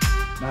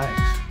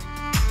 Nice.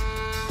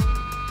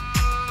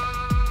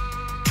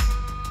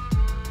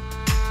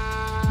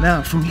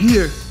 Now from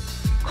here,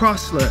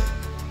 cross leg,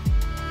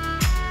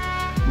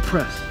 and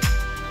press.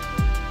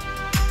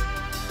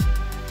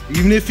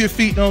 Even if your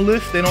feet don't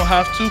lift, they don't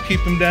have to,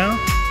 keep them down.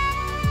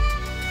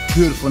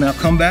 Beautiful, now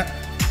come back.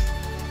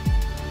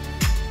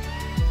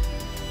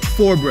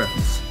 4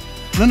 breaths.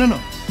 No,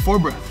 4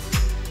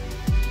 breaths.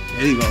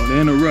 There you go,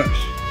 they're in a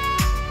rush.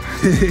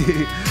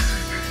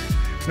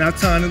 It's not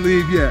time to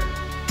leave yet.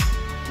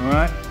 All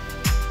right,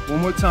 one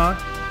more time.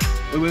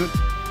 Wait.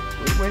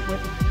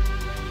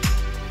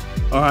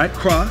 All right,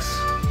 cross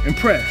and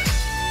press.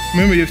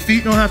 Remember, your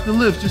feet don't have to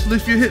lift, just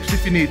lift your hips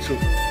if you need to.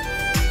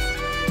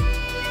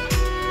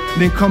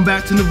 Then come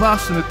back to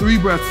Navasana, 3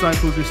 breath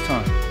cycles this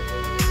time.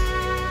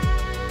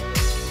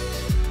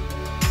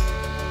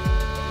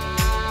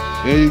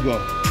 There you go.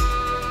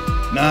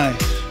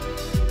 Nice.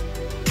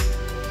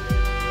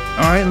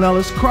 All right, now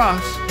let's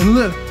cross and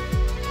lift.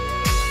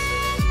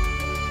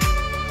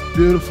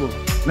 Beautiful.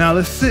 Now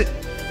let's sit,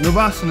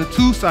 Navasana,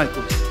 2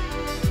 cycles.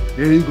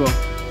 There you go.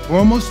 We're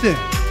almost there.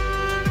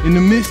 In the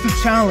midst of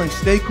challenge,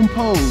 stay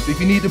composed. If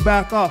you need to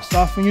back off,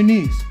 soften your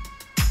knees.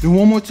 Then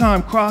one more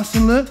time, cross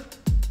and lift.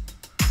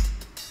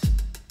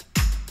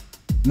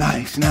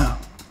 Nice, now,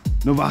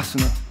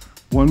 Navasana,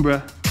 1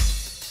 breath.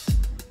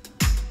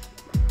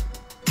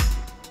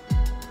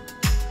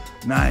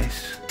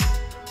 Nice.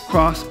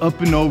 Cross up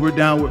and over,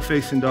 downward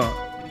facing dog.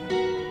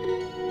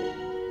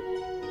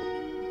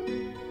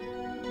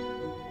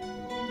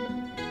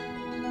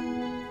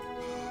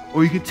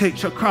 Or you can take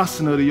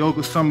Chakrasana, the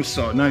yoga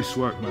somersault. Nice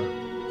work, man.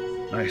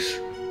 Nice.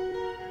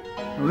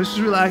 Now let's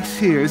just relax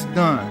here, it's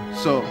done.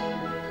 So,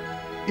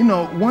 you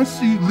know, once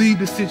you leave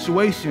the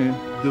situation,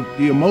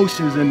 the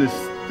emotions and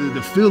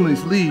the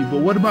feelings leave,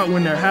 but what about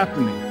when they're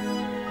happening?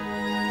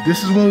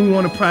 This is when we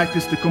want to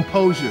practice the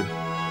composure,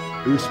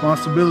 the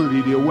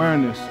responsibility, the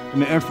awareness,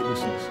 and the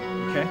effortlessness,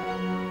 okay?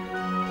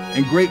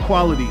 And great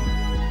quality.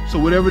 So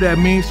whatever that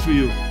means for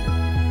you,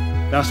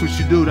 that's what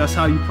you do. That's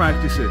how you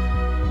practice it,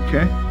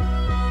 okay?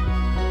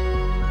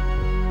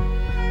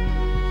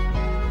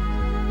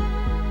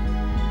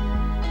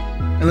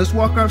 And let's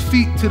walk our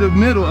feet to the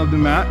middle of the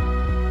mat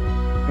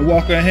and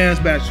walk our hands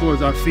back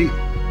towards our feet.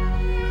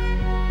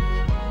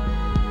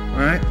 All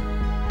right?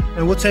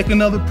 And we'll take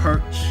another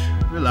perch.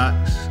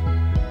 Relax.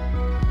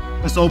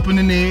 Let's open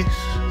the knees.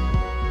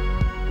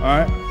 All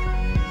right?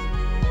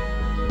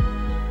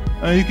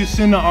 And you can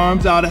send the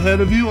arms out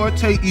ahead of you or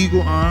take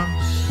eagle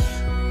arms.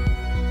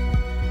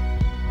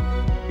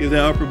 Give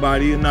that upper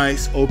body a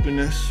nice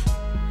openness.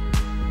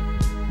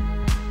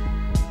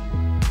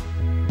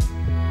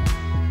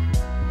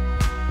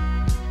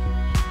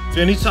 If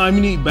anytime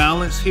you need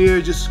balance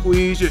here, just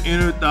squeeze your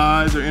inner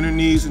thighs or inner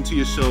knees into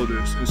your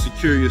shoulders and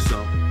secure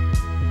yourself,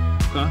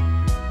 okay?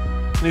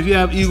 And if you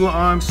have eagle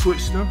arms,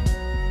 switch them.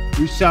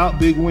 Reach out,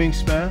 big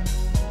wingspan,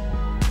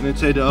 and then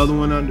take the other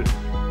one under.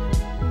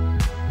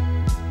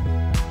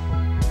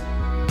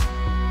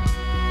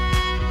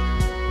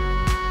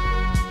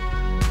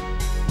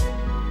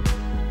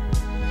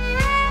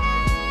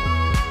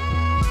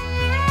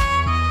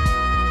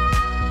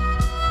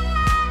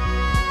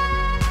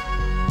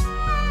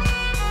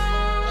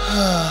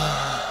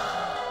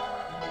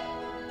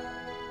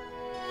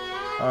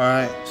 All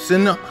right,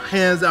 send the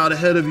hands out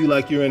ahead of you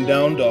like you're in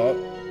down dog.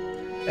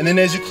 And then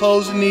as you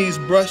close the knees,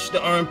 brush the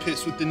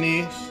armpits with the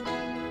knees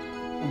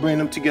and bring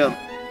them together.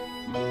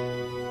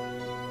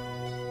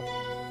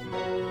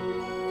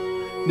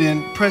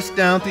 Then press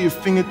down through your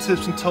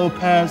fingertips and toe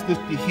pads,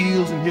 lift your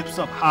heels and hips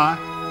up high.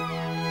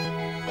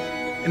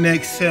 And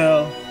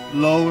exhale,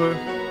 lower,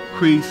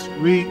 crease,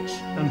 reach,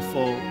 and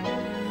fold.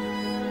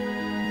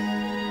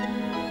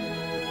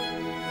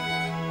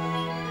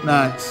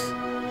 Nice.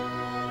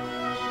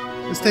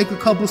 Let's take a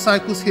couple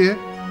cycles here.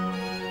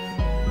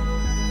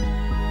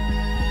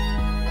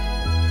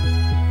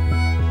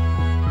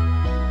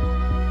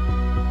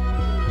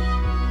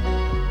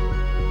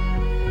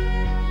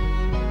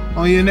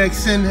 On your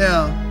next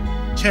inhale,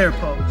 chair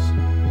pose.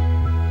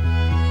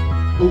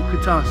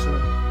 Utkatasana.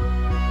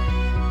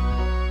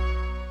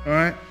 All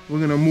right, we're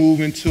gonna move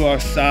into our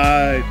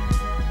side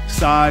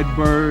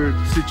bird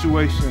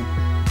situation.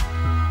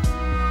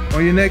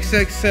 On your next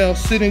exhale,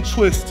 sitting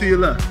twist to your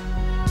left.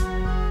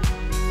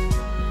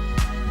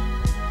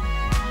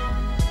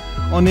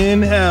 On the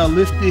inhale,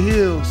 lift the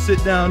heels,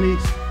 sit down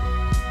easy.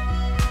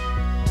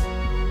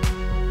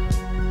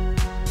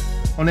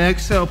 On the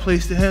exhale,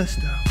 place the hands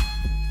down.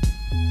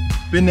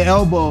 Bend the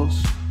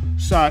elbows,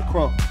 side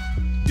cross.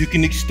 You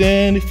can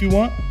extend if you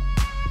want,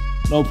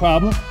 no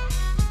problem.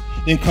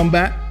 Then come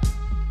back.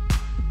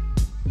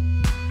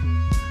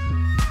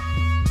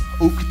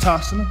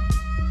 Utkatasana.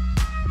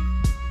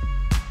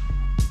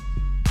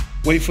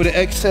 Wait for the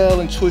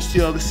exhale and twist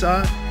the other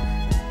side.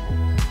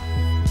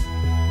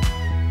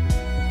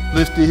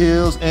 Lift the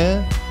heels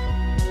in.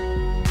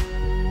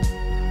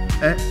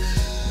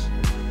 X.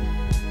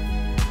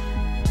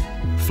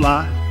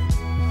 Fly.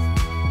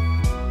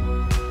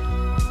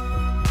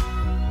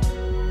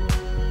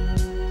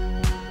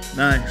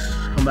 Nice.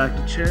 Come back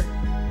to chair.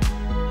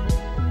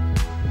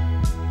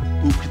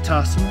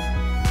 Utkatasana.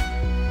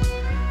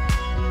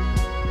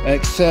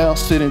 Exhale,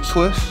 sit and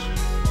twist.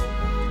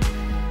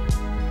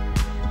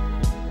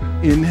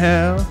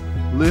 Inhale,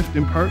 lift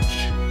and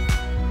perch.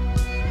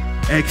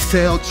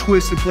 Exhale,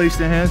 twist and place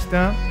the hands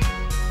down.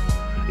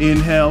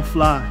 Inhale,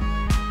 fly.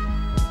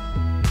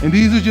 And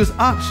these are just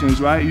options,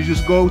 right? You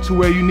just go to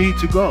where you need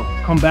to go.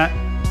 Come back,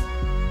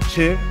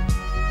 chair.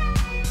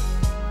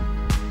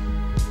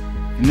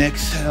 And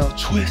exhale,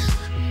 twist.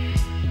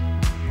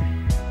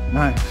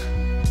 Nice.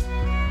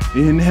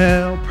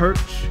 Inhale,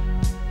 perch.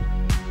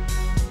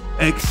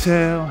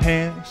 Exhale,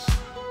 hands.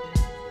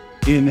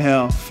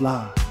 Inhale,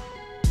 fly.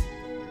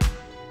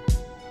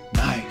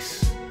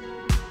 Nice.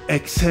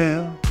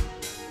 Exhale,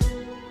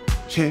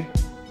 chair.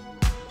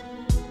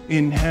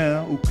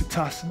 Inhale,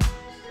 Utkatasana.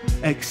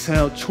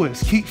 Exhale,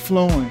 twist. Keep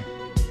flowing.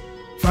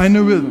 Find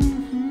the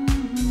rhythm.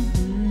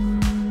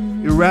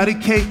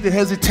 Eradicate the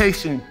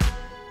hesitation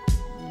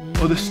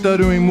or the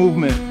stuttering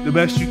movement the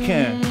best you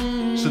can.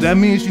 So that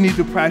means you need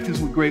to practice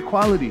with great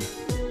quality.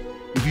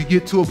 If you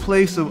get to a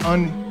place of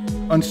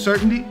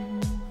uncertainty,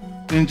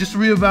 then just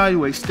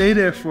reevaluate. Stay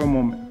there for a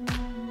moment.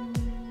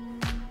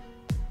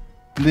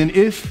 And then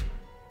if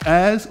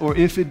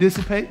it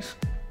dissipates,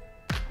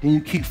 then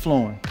you keep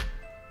flowing.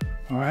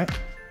 All right?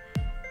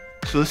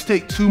 So let's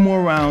take 2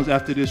 more rounds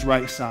after this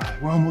right side.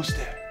 We're almost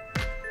there.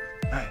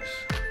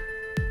 Nice.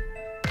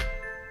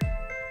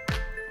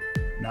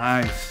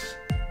 Nice.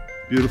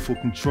 Beautiful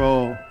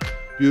control,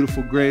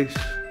 beautiful grace,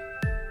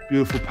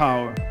 beautiful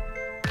power.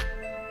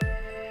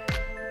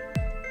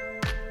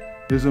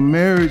 There's a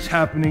marriage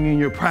happening in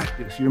your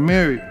practice. You're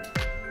married.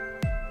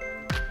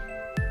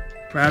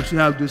 Perhaps you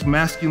have this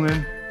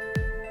masculine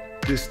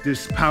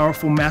this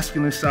powerful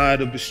masculine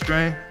side of the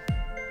strength.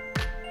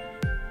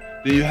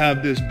 Then you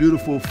have this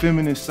beautiful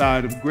feminine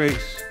side of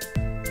grace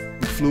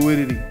and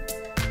fluidity.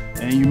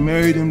 And you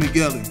marry them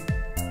together.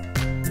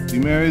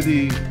 You marry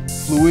the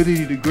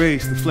fluidity, the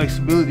grace, the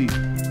flexibility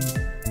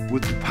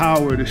with the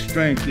power, the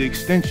strength, the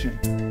extension.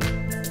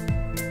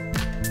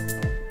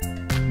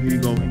 Here you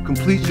go, and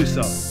complete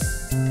yourself.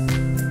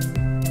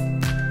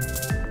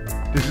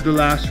 This is the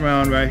last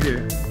round right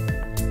here.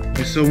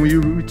 And so when you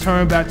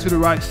return back to the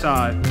right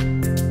side,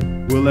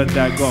 we'll let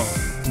that go,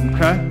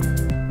 okay?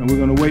 And we're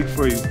gonna wait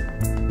for you.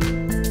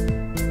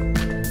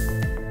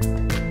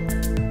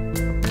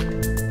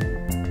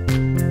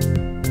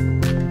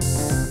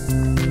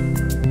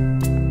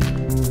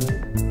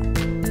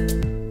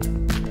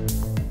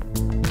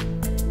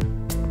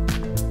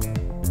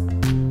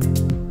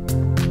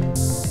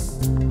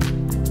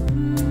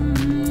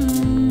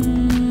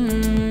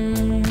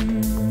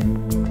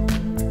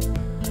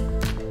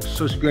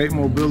 Such great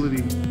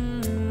mobility.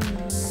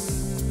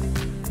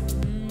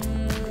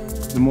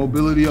 The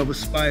mobility of a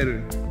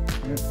spider.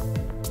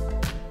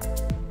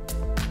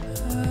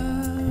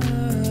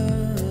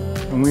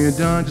 And when you're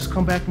done, just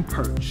come back and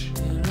perch.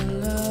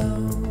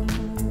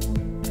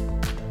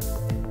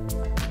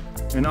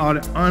 And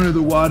honor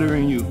the water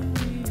in you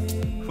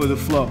for the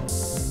flow.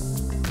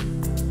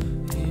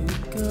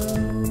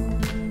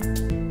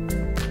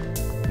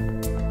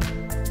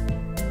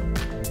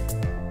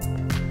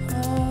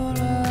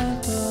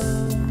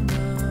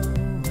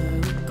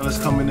 Let's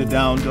come into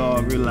down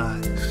dog,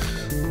 relax.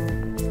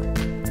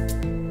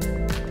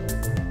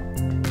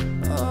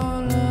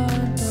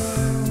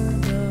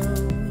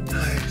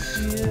 Nice.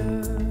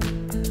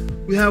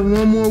 We have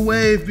one more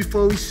wave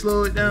before we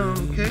slow it down,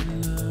 okay?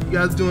 You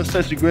guys are doing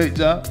such a great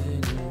job.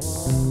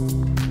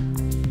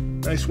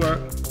 Nice work.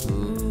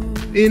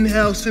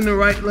 Inhale, send the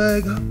right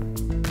leg up.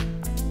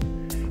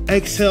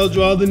 Exhale,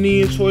 draw the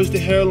knee in towards the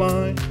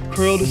hairline.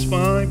 Curl the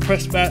spine,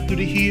 press back through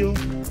the heel,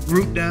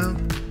 root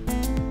down.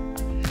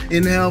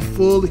 Inhale,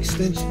 full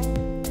extension.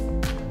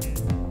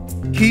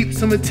 Keep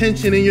some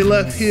attention in your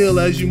left heel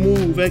as you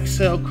move.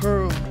 Exhale,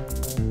 curl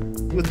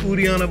with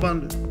Uddiyana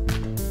Bandha.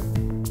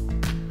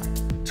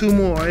 2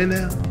 more,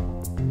 inhale.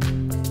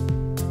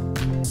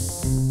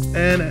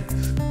 And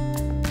exhale.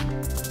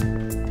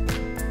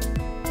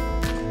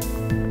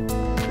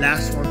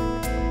 Last one,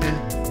 in.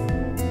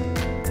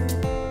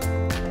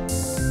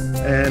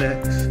 And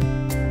exhale.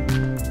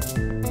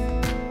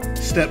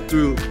 Step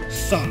through,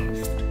 soft.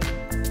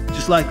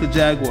 Just like a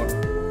jaguar,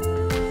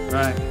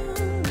 right?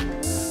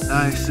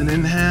 Nice, and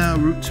inhale,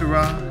 root to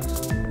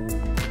rise.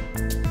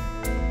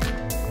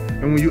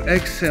 And when you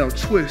exhale,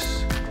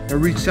 twist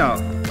and reach out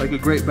like a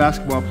great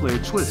basketball player,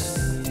 twist.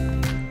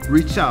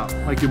 Reach out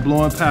like you're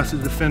blowing past the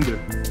defender.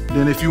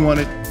 Then if you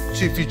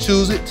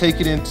choose it,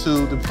 take it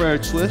into the prayer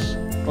twist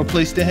or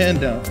place the hand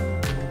down.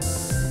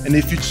 And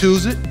if you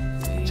choose it,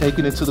 take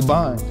it into the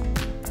bind.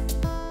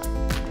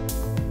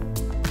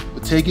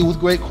 But take it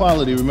with great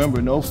quality,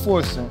 remember, no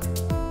forcing.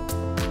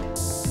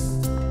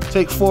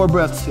 Take 4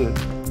 breaths here.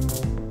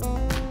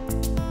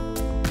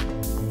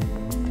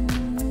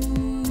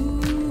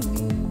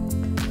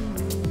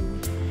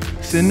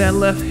 Send that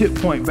left hip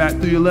point back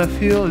through your left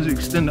heel as you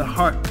extend the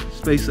heart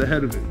space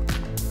ahead of it.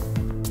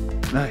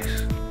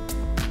 Nice.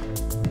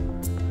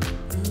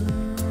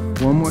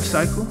 One more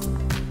cycle.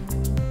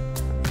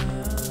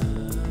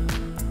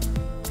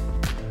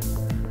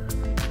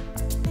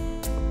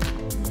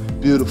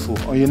 Beautiful.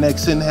 On your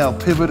next inhale,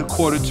 pivot a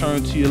quarter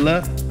turn to your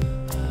left.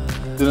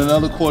 Then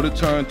another quarter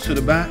turn to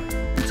the back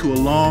into a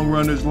long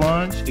runner's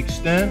lunge.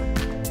 Extend.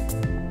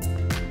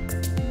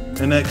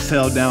 And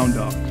exhale, down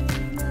dog.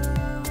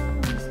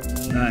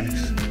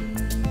 Nice.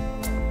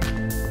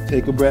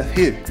 Take a breath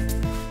here.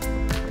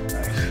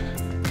 Nice.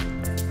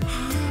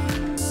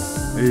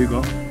 There you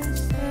go.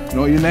 And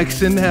on your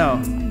next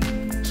inhale,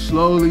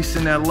 slowly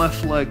send that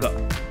left leg up.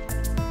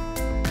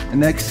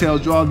 And exhale,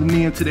 draw the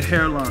knee into the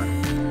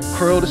hairline.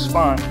 Curl the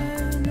spine.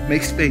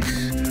 Make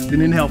space.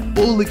 Then inhale,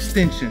 full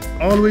extension,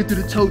 all the way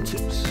through the toe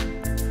tips.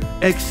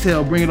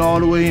 Exhale, bring it all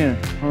the way in,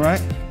 all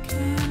right?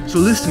 So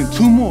listen,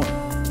 2 more.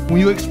 When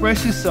you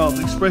express yourself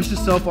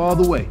all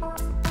the way.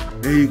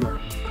 There you go.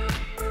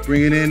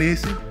 Bring it in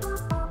easy.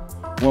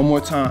 One more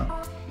time.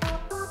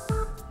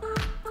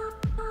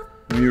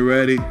 When you're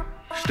ready,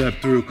 step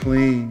through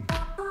clean.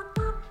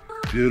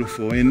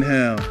 Beautiful,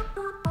 inhale.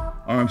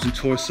 Arms and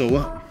torso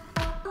up.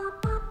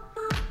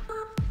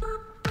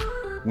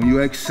 When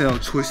you exhale,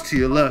 twist to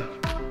your left.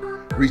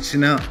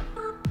 Reaching out,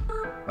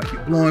 like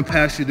you're blowing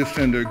past your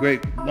defender, a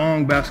great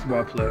long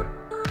basketball player.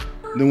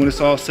 And then when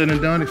it's all said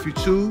and done, if you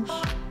choose,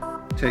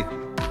 take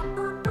it.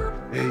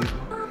 There you go.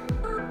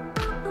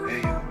 There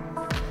you go.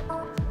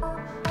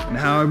 And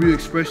however you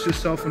express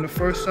yourself on the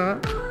first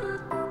side,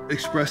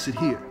 express it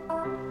here.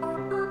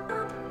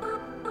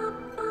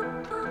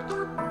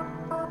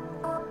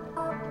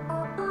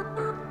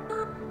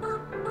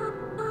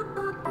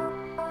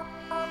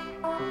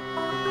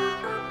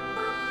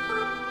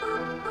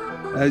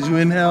 As you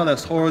inhale,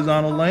 that's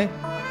horizontal length.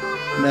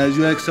 And as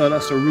you exhale,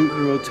 that's a root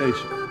and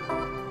rotation.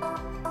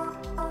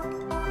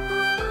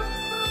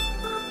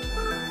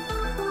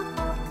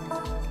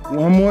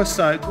 One more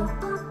cycle.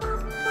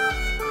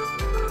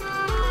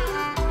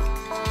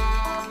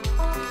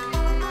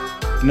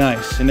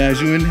 Nice, and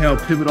as you inhale,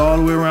 pivot all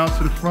the way around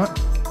to the front.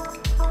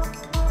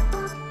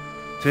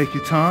 Take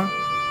your time.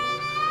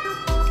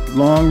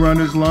 Long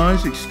runner's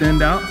lunge,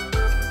 extend out.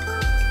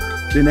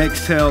 Then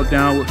exhale,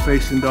 downward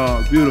facing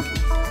dog. Beautiful.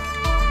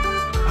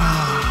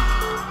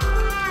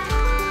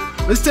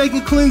 Let's take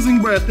a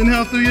cleansing breath.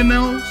 Inhale through your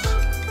nose.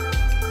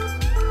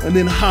 And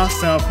then ha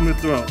sound from the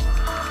throat.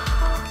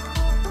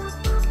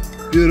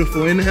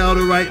 Beautiful. Inhale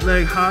the right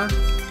leg high.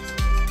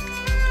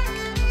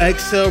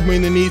 Exhale,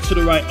 bring the knee to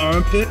the right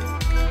armpit.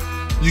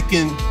 You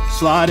can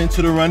slide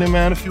into the running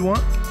man if you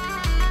want.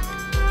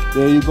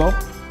 There you go.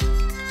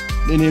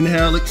 Then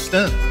inhale,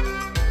 extend.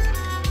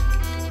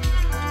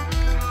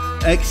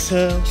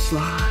 Exhale,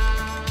 slide.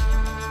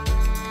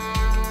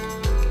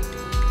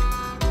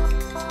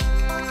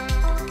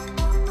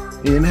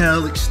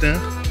 Inhale,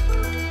 extend.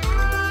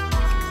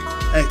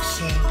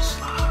 Exhale,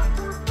 slide.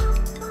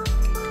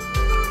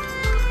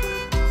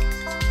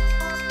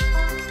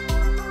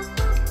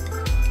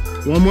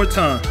 One more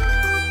time.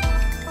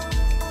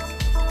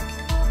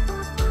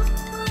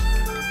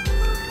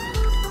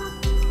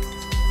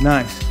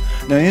 Nice.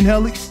 Now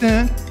inhale,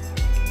 extend.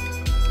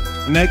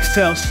 And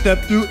exhale, step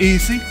through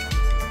easy.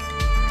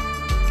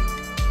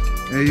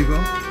 There you go.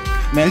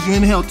 And as you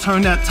inhale,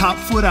 turn that top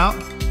foot out.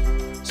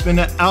 Spin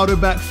that outer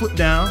back foot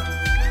down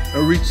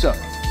and reach up.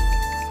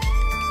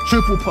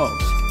 Triple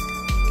pose.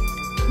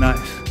 Nice.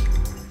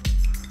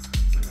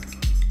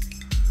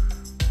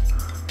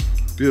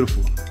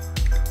 Beautiful.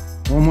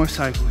 One more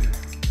cycle here.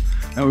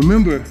 Now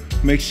remember,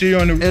 make sure you're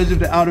on the edge of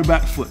the outer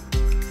back foot.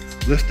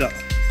 Lift up.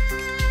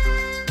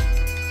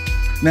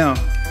 Now,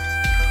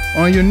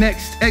 on your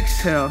next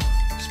exhale,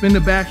 spin the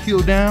back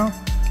heel down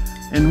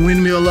and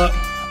windmill up,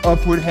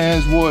 upward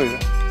hands warrior.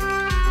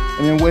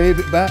 And then wave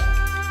it back.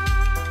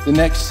 Then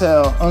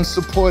exhale,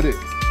 unsupported,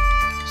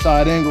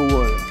 side angle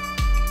warrior.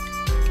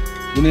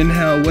 Then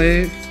inhale,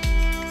 wave.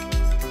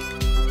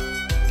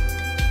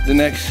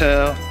 Then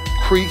exhale,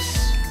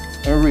 crease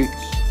and reach.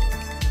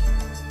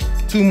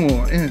 Two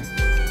more, in.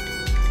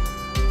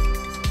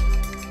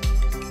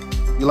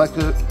 You're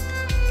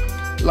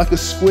like a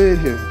squid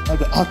here, like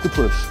an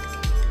octopus,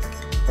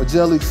 a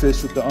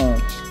jellyfish with the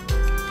arms.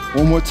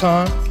 One more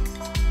time,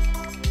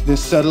 then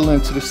settle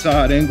into the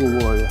side angle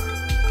warrior.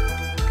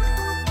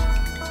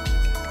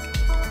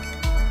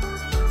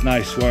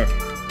 Nice work.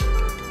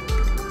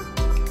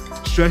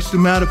 Stretch the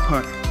mat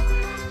apart.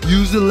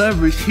 Use the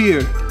leverage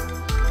here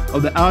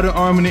of the outer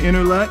arm and the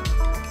inner leg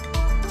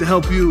to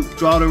help you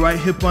draw the right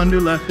hip under,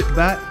 left hip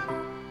back,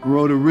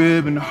 roll the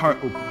rib and the heart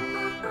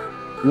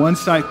open. One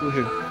cycle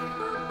here.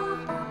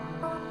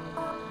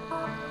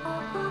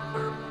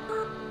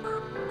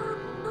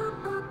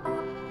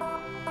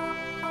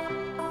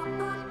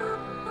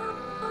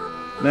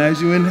 Now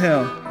as you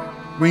inhale,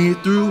 bring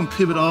it through and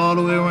pivot all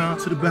the way around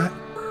to the back.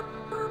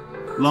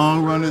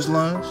 Long runner's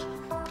lunge.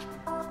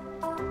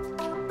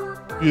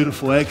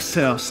 Beautiful,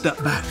 exhale, step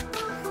back.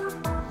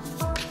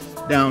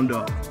 Down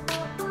dog.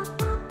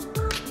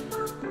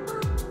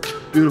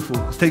 Beautiful,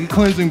 let's take a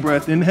cleansing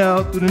breath.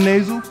 Inhale through the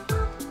nasal,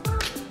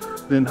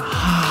 then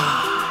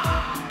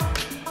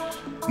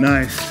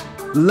nice.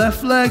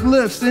 Left leg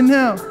lifts,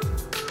 inhale.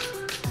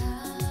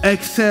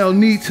 Exhale,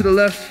 knee to the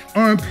left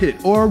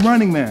armpit or a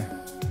running man.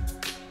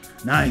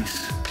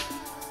 Nice.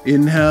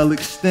 Inhale,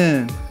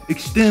 extend.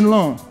 Extend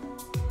long.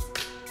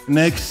 And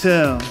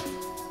exhale.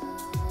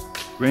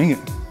 Bring it.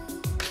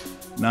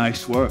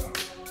 Nice work.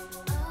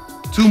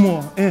 Two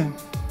more. In.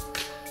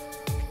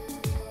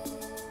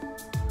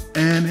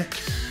 And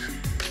exhale.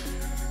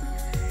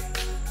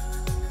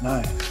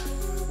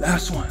 Nice.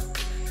 Last one.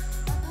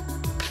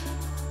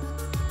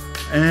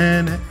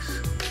 And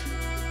exhale.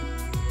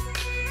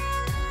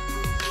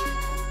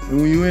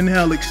 And when you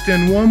inhale,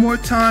 extend one more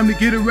time to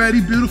get it ready.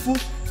 Beautiful.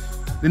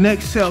 Then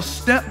exhale,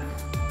 step.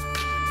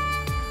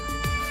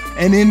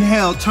 And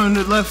inhale, turn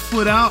the left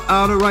foot out,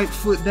 outer right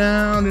foot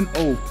down and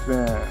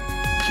open.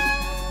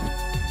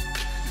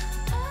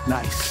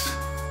 Nice.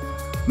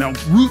 Now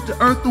root the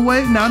earth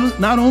away,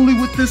 not only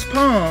with this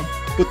palm,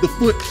 but the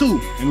foot too,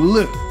 and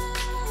lift.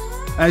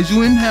 As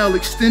you inhale,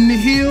 extend the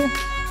heel,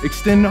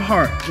 extend the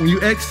heart. When you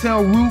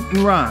exhale, root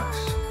and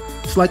rise.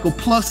 It's like a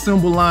plus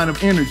symbol line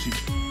of energy.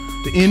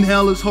 The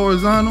inhale is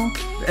horizontal,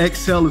 the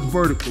exhale is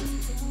vertical.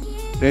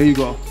 There you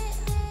go.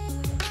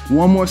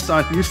 One more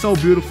cycle. You're so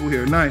beautiful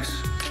here. Nice.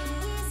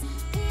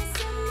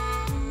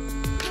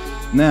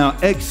 Now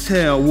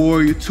exhale,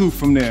 warrior two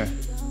from there.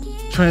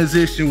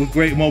 Transition with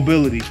great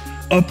mobility.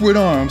 Upward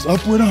arms,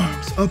 upward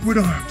arms, upward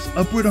arms,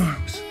 upward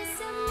arms.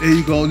 There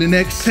you go. Then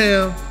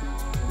exhale,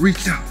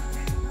 reach out.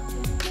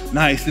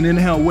 Nice. And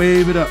inhale,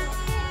 wave it up.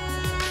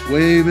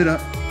 Wave it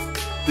up.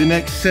 Then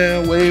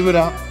exhale, wave it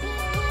out.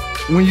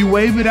 When you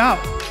wave it out,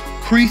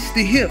 crease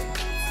the hip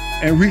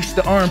and reach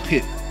the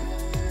armpit.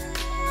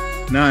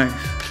 Nice.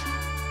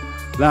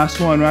 Last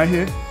one right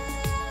here.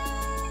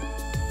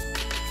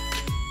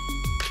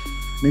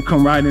 Then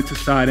come right into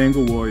side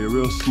angle warrior,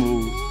 real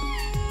smooth.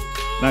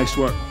 Nice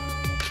work.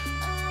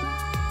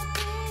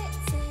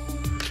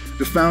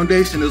 The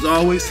foundation is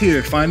always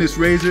here. Find this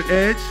razor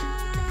edge,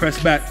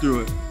 press back through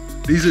it.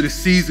 These are the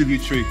seeds of your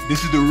tree.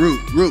 This is the root.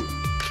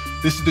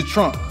 This is the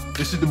trunk.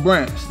 This is the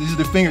branch. These are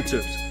the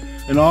fingertips.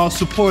 And all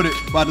supported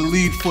by the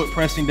lead foot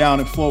pressing down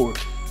and forward,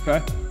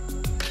 okay?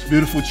 It's a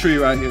beautiful tree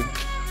right here.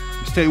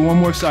 Let's take one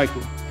more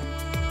cycle.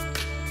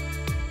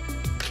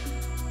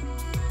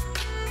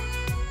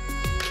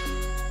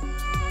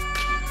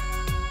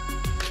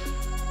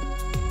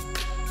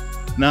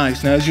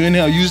 Nice. Now as you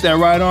inhale, use that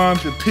right arm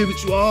to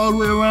pivot you all the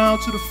way around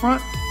to the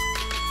front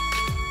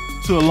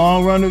to a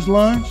long runner's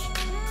lunge.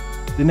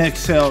 Then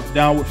exhale,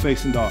 downward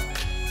facing dog.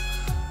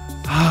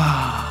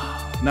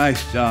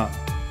 Nice job.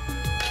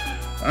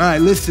 All right,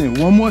 listen,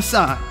 one more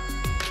side.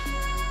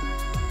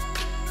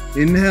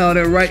 Inhale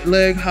that right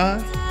leg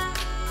high.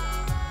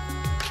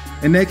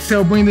 And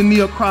exhale, bring the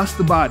knee across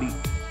the body.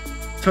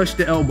 Touch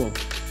the elbow.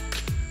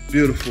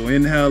 Beautiful.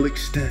 Inhale,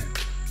 extend.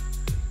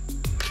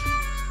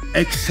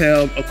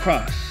 Exhale,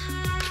 across.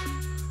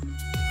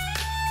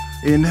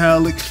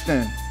 Inhale,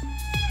 extend.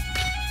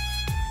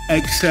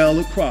 Exhale,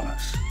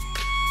 across.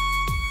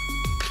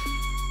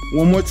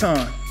 One more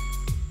time.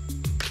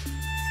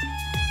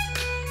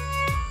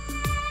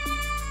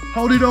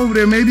 Hold it over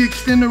there. Maybe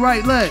extend the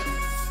right leg.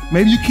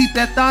 Maybe you keep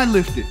that thigh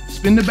lifted.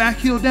 Spin the back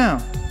heel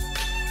down.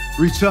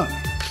 Reach up.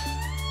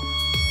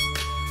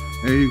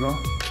 There you go.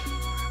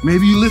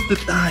 Maybe you lift the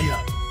thigh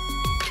up.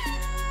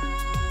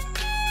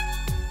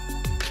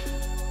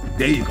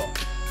 There you go.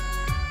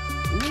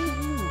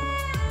 Ooh.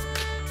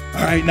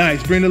 All right,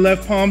 nice. Bring the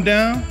left palm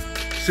down.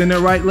 Send that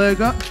right leg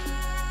up.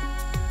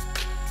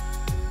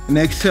 And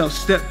exhale,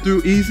 step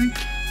through easy.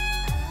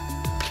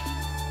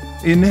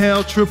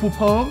 Inhale, triple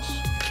pose.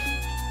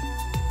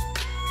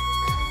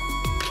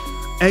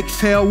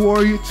 Exhale,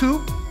 warrior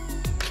two.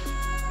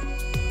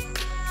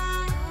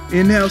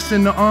 Inhale,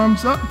 send the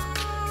arms up.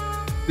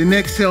 Then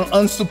exhale,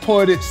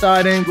 unsupported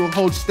side angle,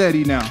 hold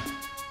steady now.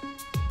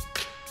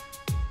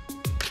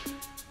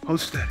 Hold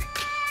steady.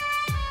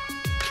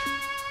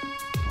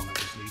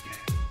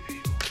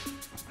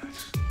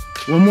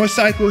 One more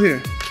cycle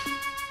here.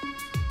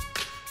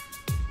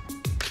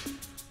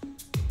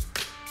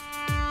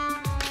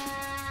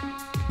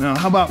 Now,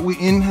 how about we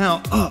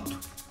inhale up,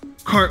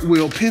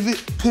 cartwheel,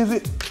 pivot,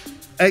 pivot,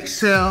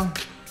 exhale,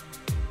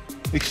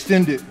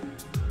 extend it,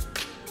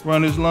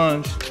 runner's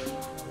lunge,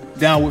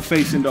 downward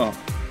facing dog.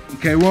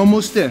 Okay, we're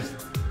almost there.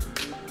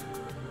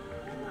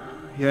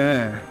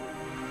 Yeah,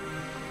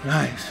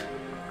 nice.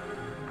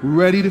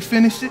 Ready to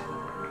finish it?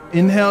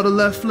 Inhale the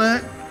left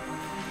leg,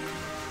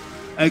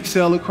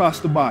 exhale across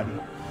the body.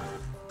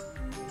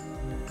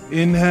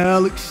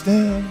 Inhale,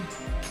 extend,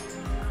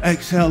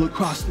 exhale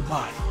across the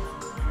body.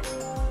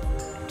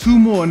 Two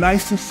more,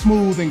 nice and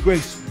smooth and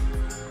graceful.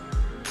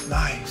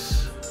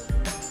 Nice,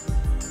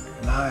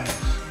 nice.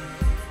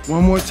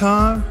 One more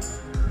time.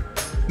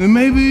 Then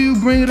maybe you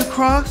bring it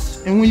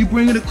across, and when you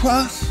bring it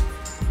across,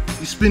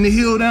 you spin the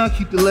heel down,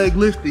 keep the leg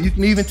lifted. You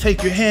can even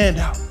take your hand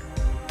out.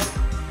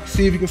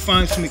 See if you can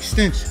find some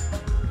extension.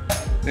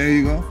 There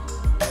you go.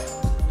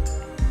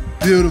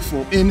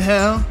 Beautiful.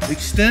 Inhale,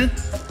 extend.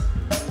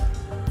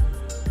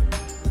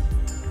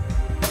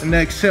 And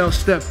exhale,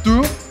 step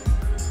through.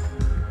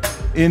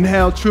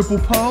 Inhale, triple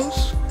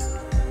pose.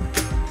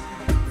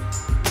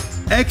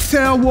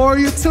 Exhale,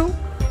 warrior two.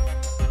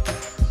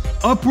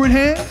 Upward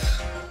hands.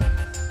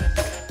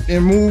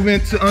 And move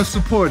into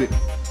unsupported.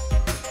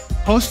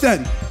 Hold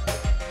steady.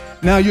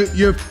 Now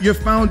your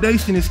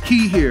foundation is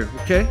key here,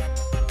 okay?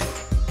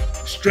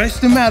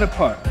 Stretch the mat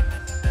apart.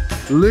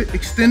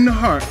 Extend the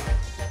heart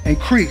and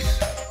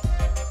crease.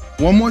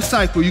 One more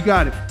cycle, you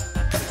got it.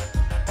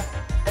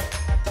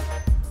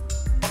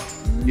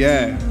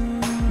 Yeah.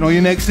 And on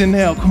your next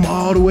inhale, come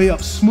all the way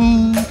up.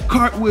 Smooth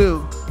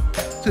cartwheel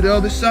to the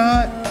other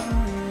side.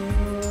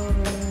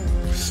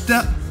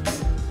 Step.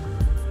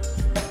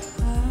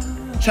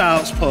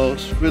 Child's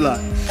pose,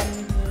 relax.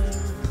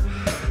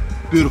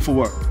 Beautiful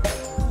work.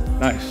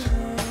 Nice.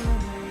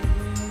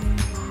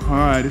 All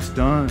right, it's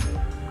done.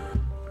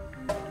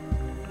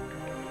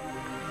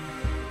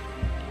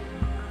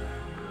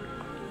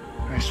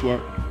 Nice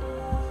work.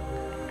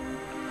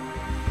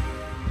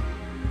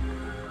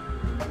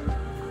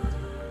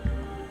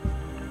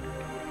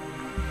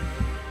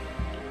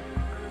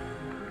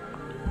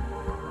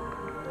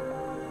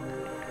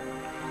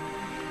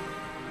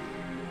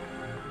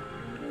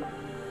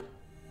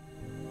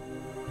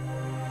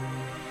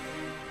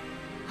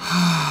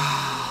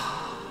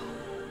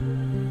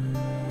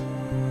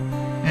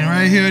 And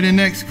right here, the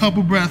next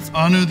couple breaths,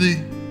 honor the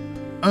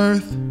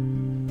earth,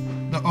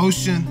 the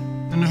ocean,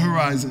 and the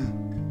horizon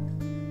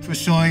for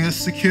showing us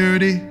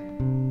security,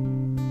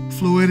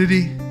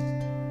 fluidity,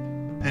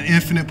 and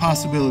infinite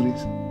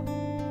possibilities.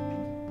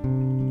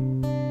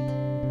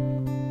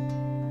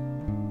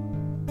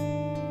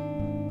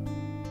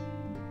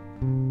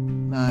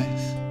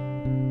 Nice.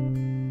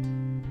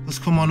 Let's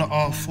come on to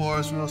all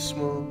fours real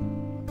smooth.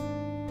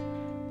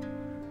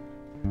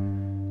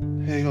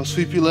 There you go,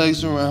 sweep your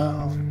legs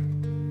around.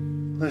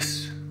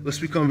 Let's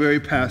become very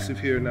passive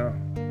here now.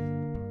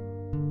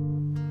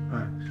 All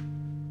right.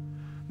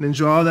 Then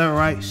draw that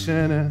right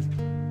shin in.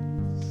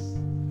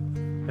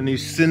 And you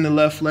send the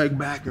left leg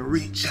back and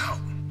reach out.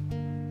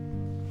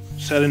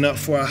 Setting up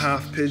for a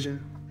half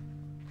pigeon.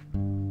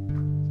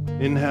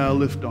 Inhale,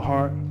 lift the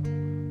heart.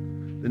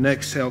 Then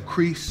exhale,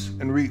 crease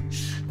and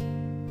reach.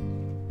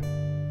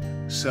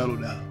 Settle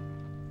down.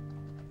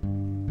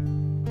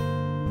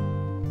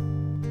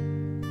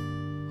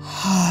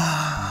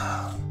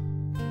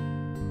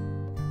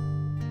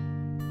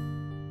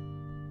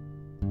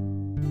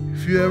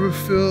 If you ever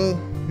feel,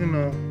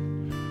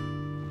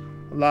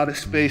 a lot of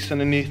space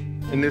underneath,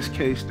 in this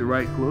case, the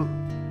right glute,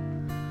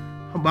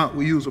 how about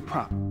we use a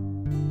prop?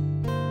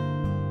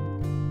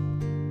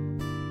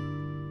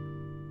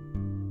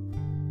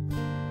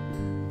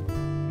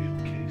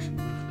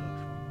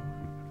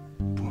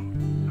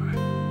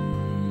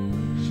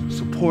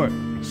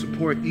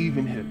 Support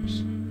even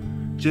hips,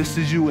 just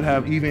as you would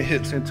have even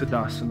hips in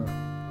Tadasana,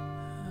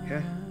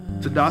 okay?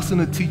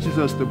 Tadasana teaches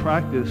us to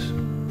practice,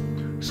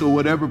 so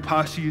whatever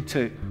posture you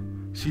take,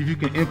 see if you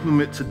can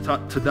implement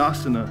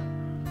Tadasana,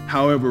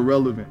 however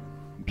relevant,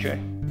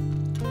 okay?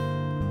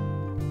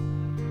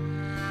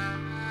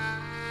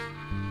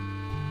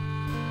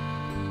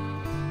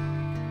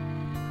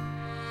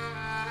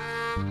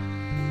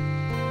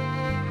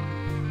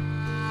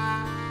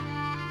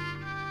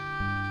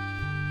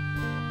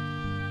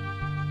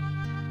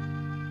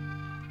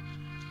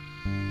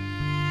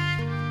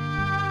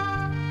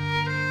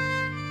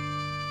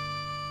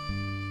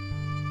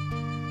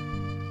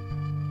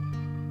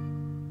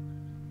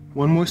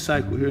 One more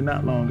cycle here,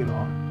 not long at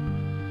all.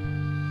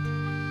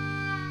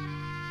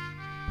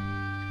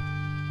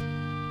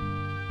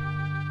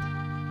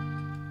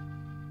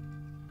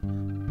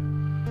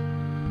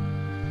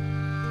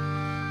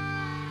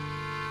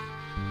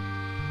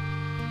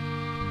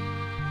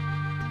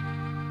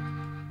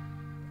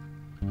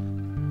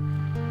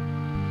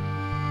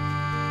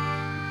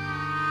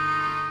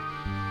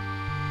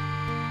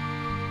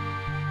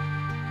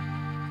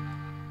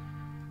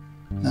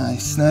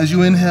 Nice. Now as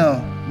you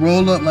inhale,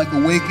 roll up like a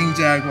waking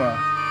jaguar.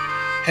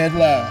 Head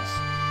last.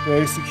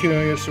 Very secure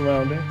in your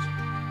surroundings.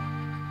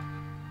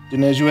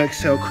 Then as you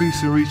exhale,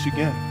 crease and reach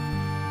again.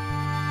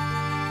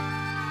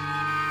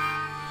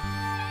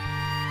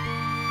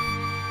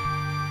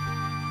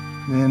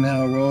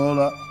 Inhale, roll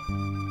up.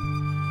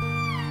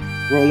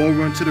 Roll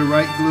over into the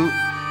right glute.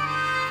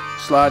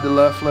 Slide the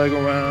left leg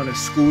around and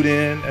scoot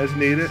in as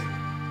needed.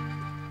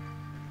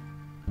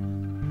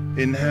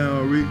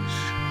 Inhale, reach.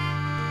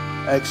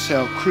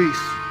 Exhale, crease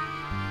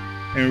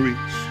and reach.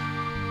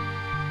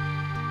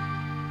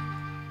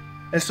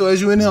 And so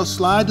as you inhale,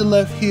 slide the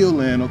left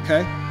heel in,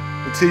 okay?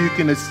 Until you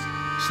can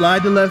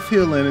slide the left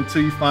heel in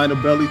until you find a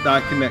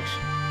belly-thigh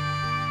connection.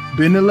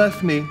 Bend the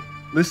left knee.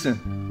 Listen.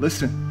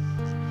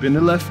 Bend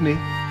the left knee,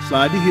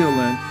 slide the heel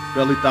in,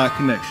 belly-thigh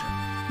connection.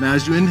 Now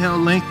as you inhale,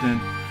 lengthen.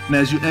 And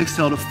as you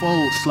exhale to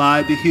fold,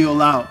 slide the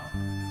heel out,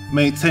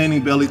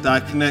 maintaining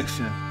belly-thigh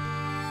connection.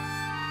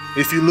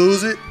 If you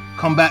lose it,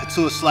 come back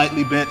to a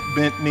slightly bent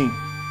knee,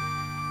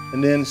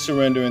 and then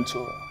surrender into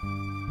it.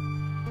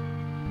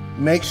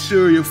 Make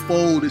sure your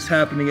fold is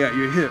happening at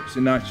your hips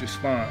and not your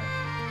spine.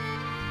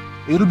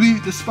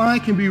 The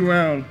spine can be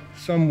round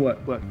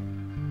somewhat, but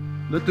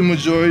let the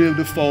majority of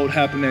the fold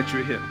happen at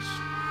your hips.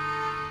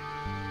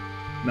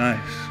 Nice.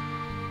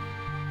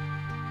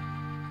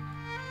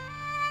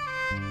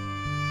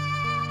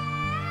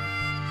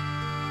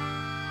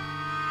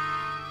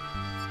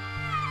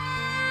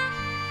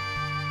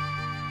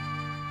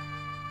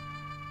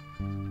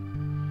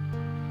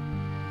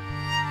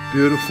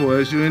 Beautiful.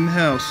 As you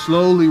inhale,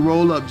 slowly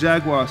roll up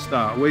jaguar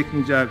style,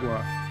 waking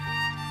jaguar.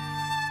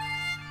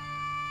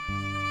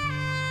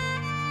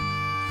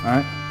 All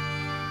right.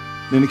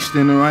 Then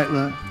extend the right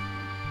leg.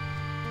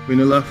 Bring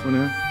the left one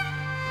in.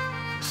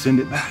 Send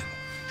it back.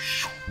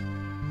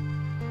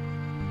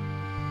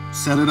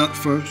 Set it up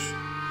first.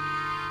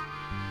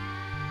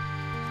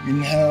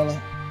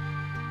 Inhale.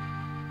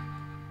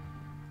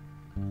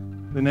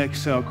 Then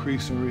exhale,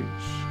 crease and reach.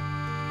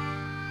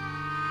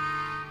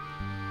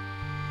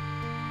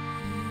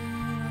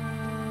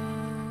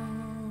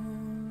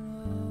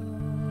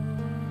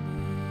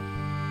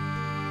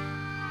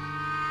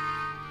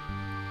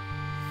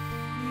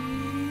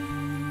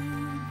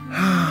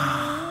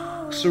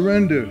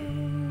 Surrender.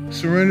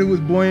 Surrender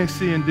with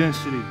buoyancy and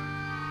density.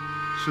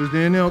 So as the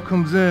inhale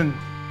comes in,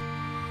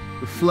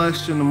 the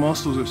flesh and the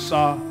muscles are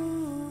soft.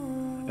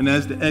 And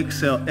as the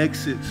exhale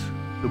exits,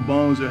 the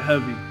bones are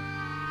heavy,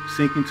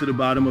 sinking to the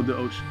bottom of the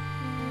ocean.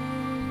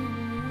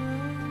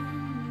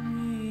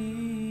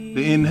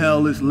 The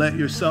inhale is let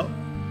yourself.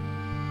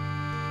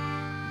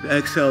 The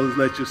exhale is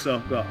let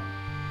yourself go.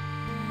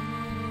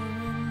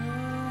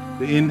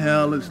 The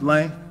inhale is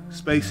length,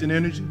 space, and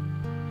energy.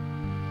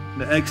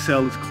 The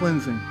exhale is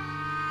cleansing.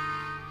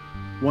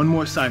 One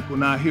more cycle,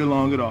 not here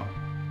long at all.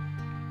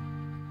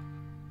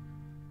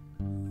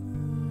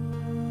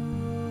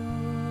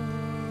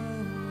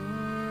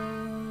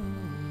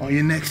 On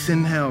your next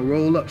inhale,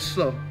 roll up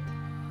slow.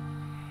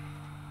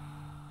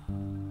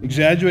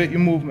 Exaggerate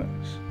your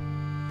movements.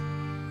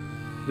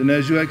 Then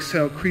as you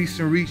exhale, crease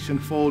and reach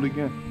and fold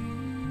again.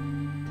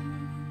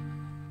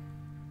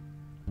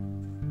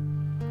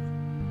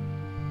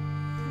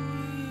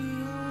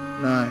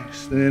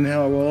 Nice. Then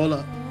inhale, roll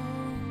up.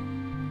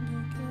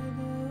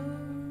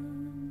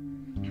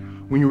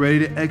 When you're ready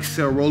to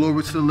exhale, roll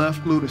over to the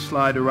left glute and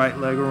slide the right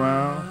leg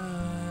around.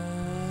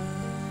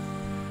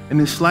 And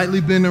then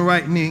slightly bend the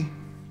right knee.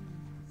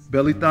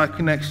 Belly thigh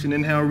connection.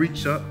 Inhale,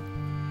 reach up.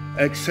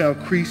 Exhale,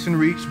 crease and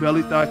reach,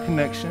 belly thigh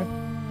connection.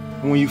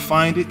 And when you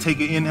find it, take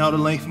an inhale to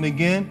lengthen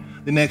again.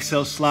 Then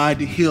exhale, slide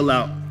the heel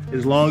out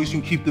as long as you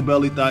can keep the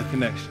belly thigh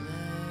connection.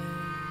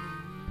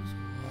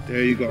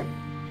 There you go.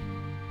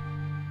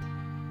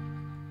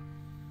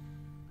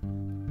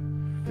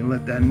 And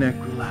let that neck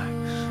relax.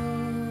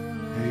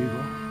 There you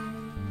go.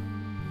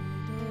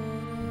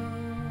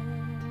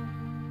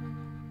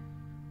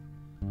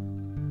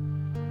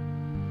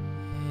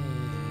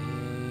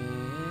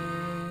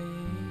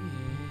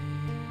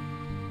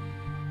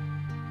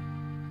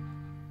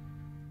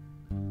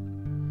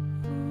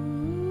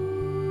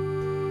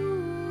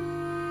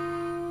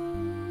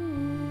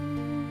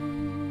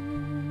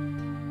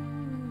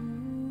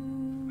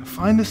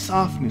 Find the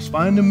softness,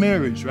 find the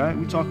marriage, right?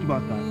 We talked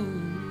about that.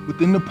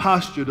 Within the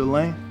posture, the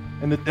length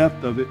and the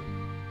depth of it,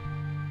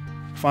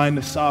 find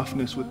the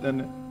softness within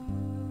it.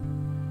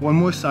 One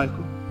more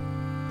cycle.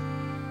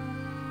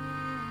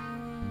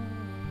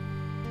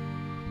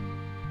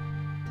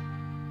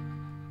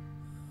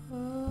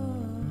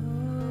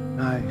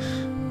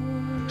 Nice.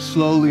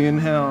 Slowly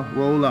inhale,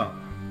 roll out.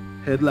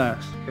 Head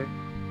last, okay?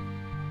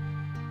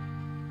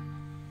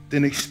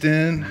 Then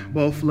extend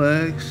both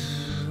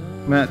legs,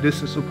 mat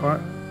distance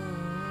apart.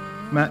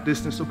 Mat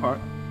distance apart.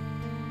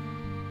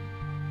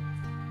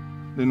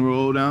 Then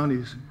roll down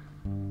easy.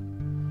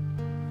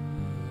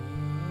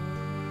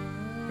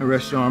 And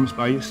rest your arms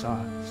by your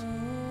sides.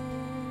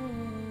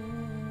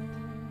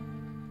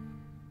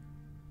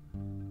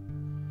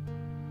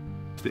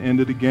 It's the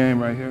end of the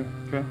game right here,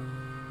 okay?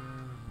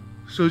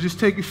 So just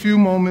take a few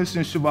moments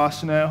in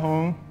Shavasana at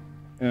home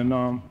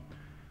and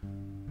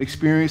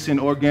experience an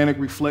organic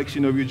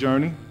reflection of your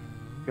journey.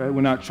 Okay?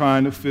 We're not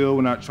trying to feel,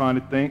 we're not trying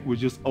to think, we're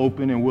just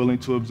open and willing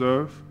to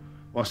observe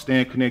while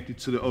staying connected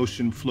to the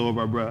ocean flow of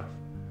our breath.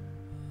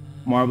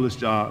 Marvelous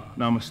job.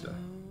 Namaste.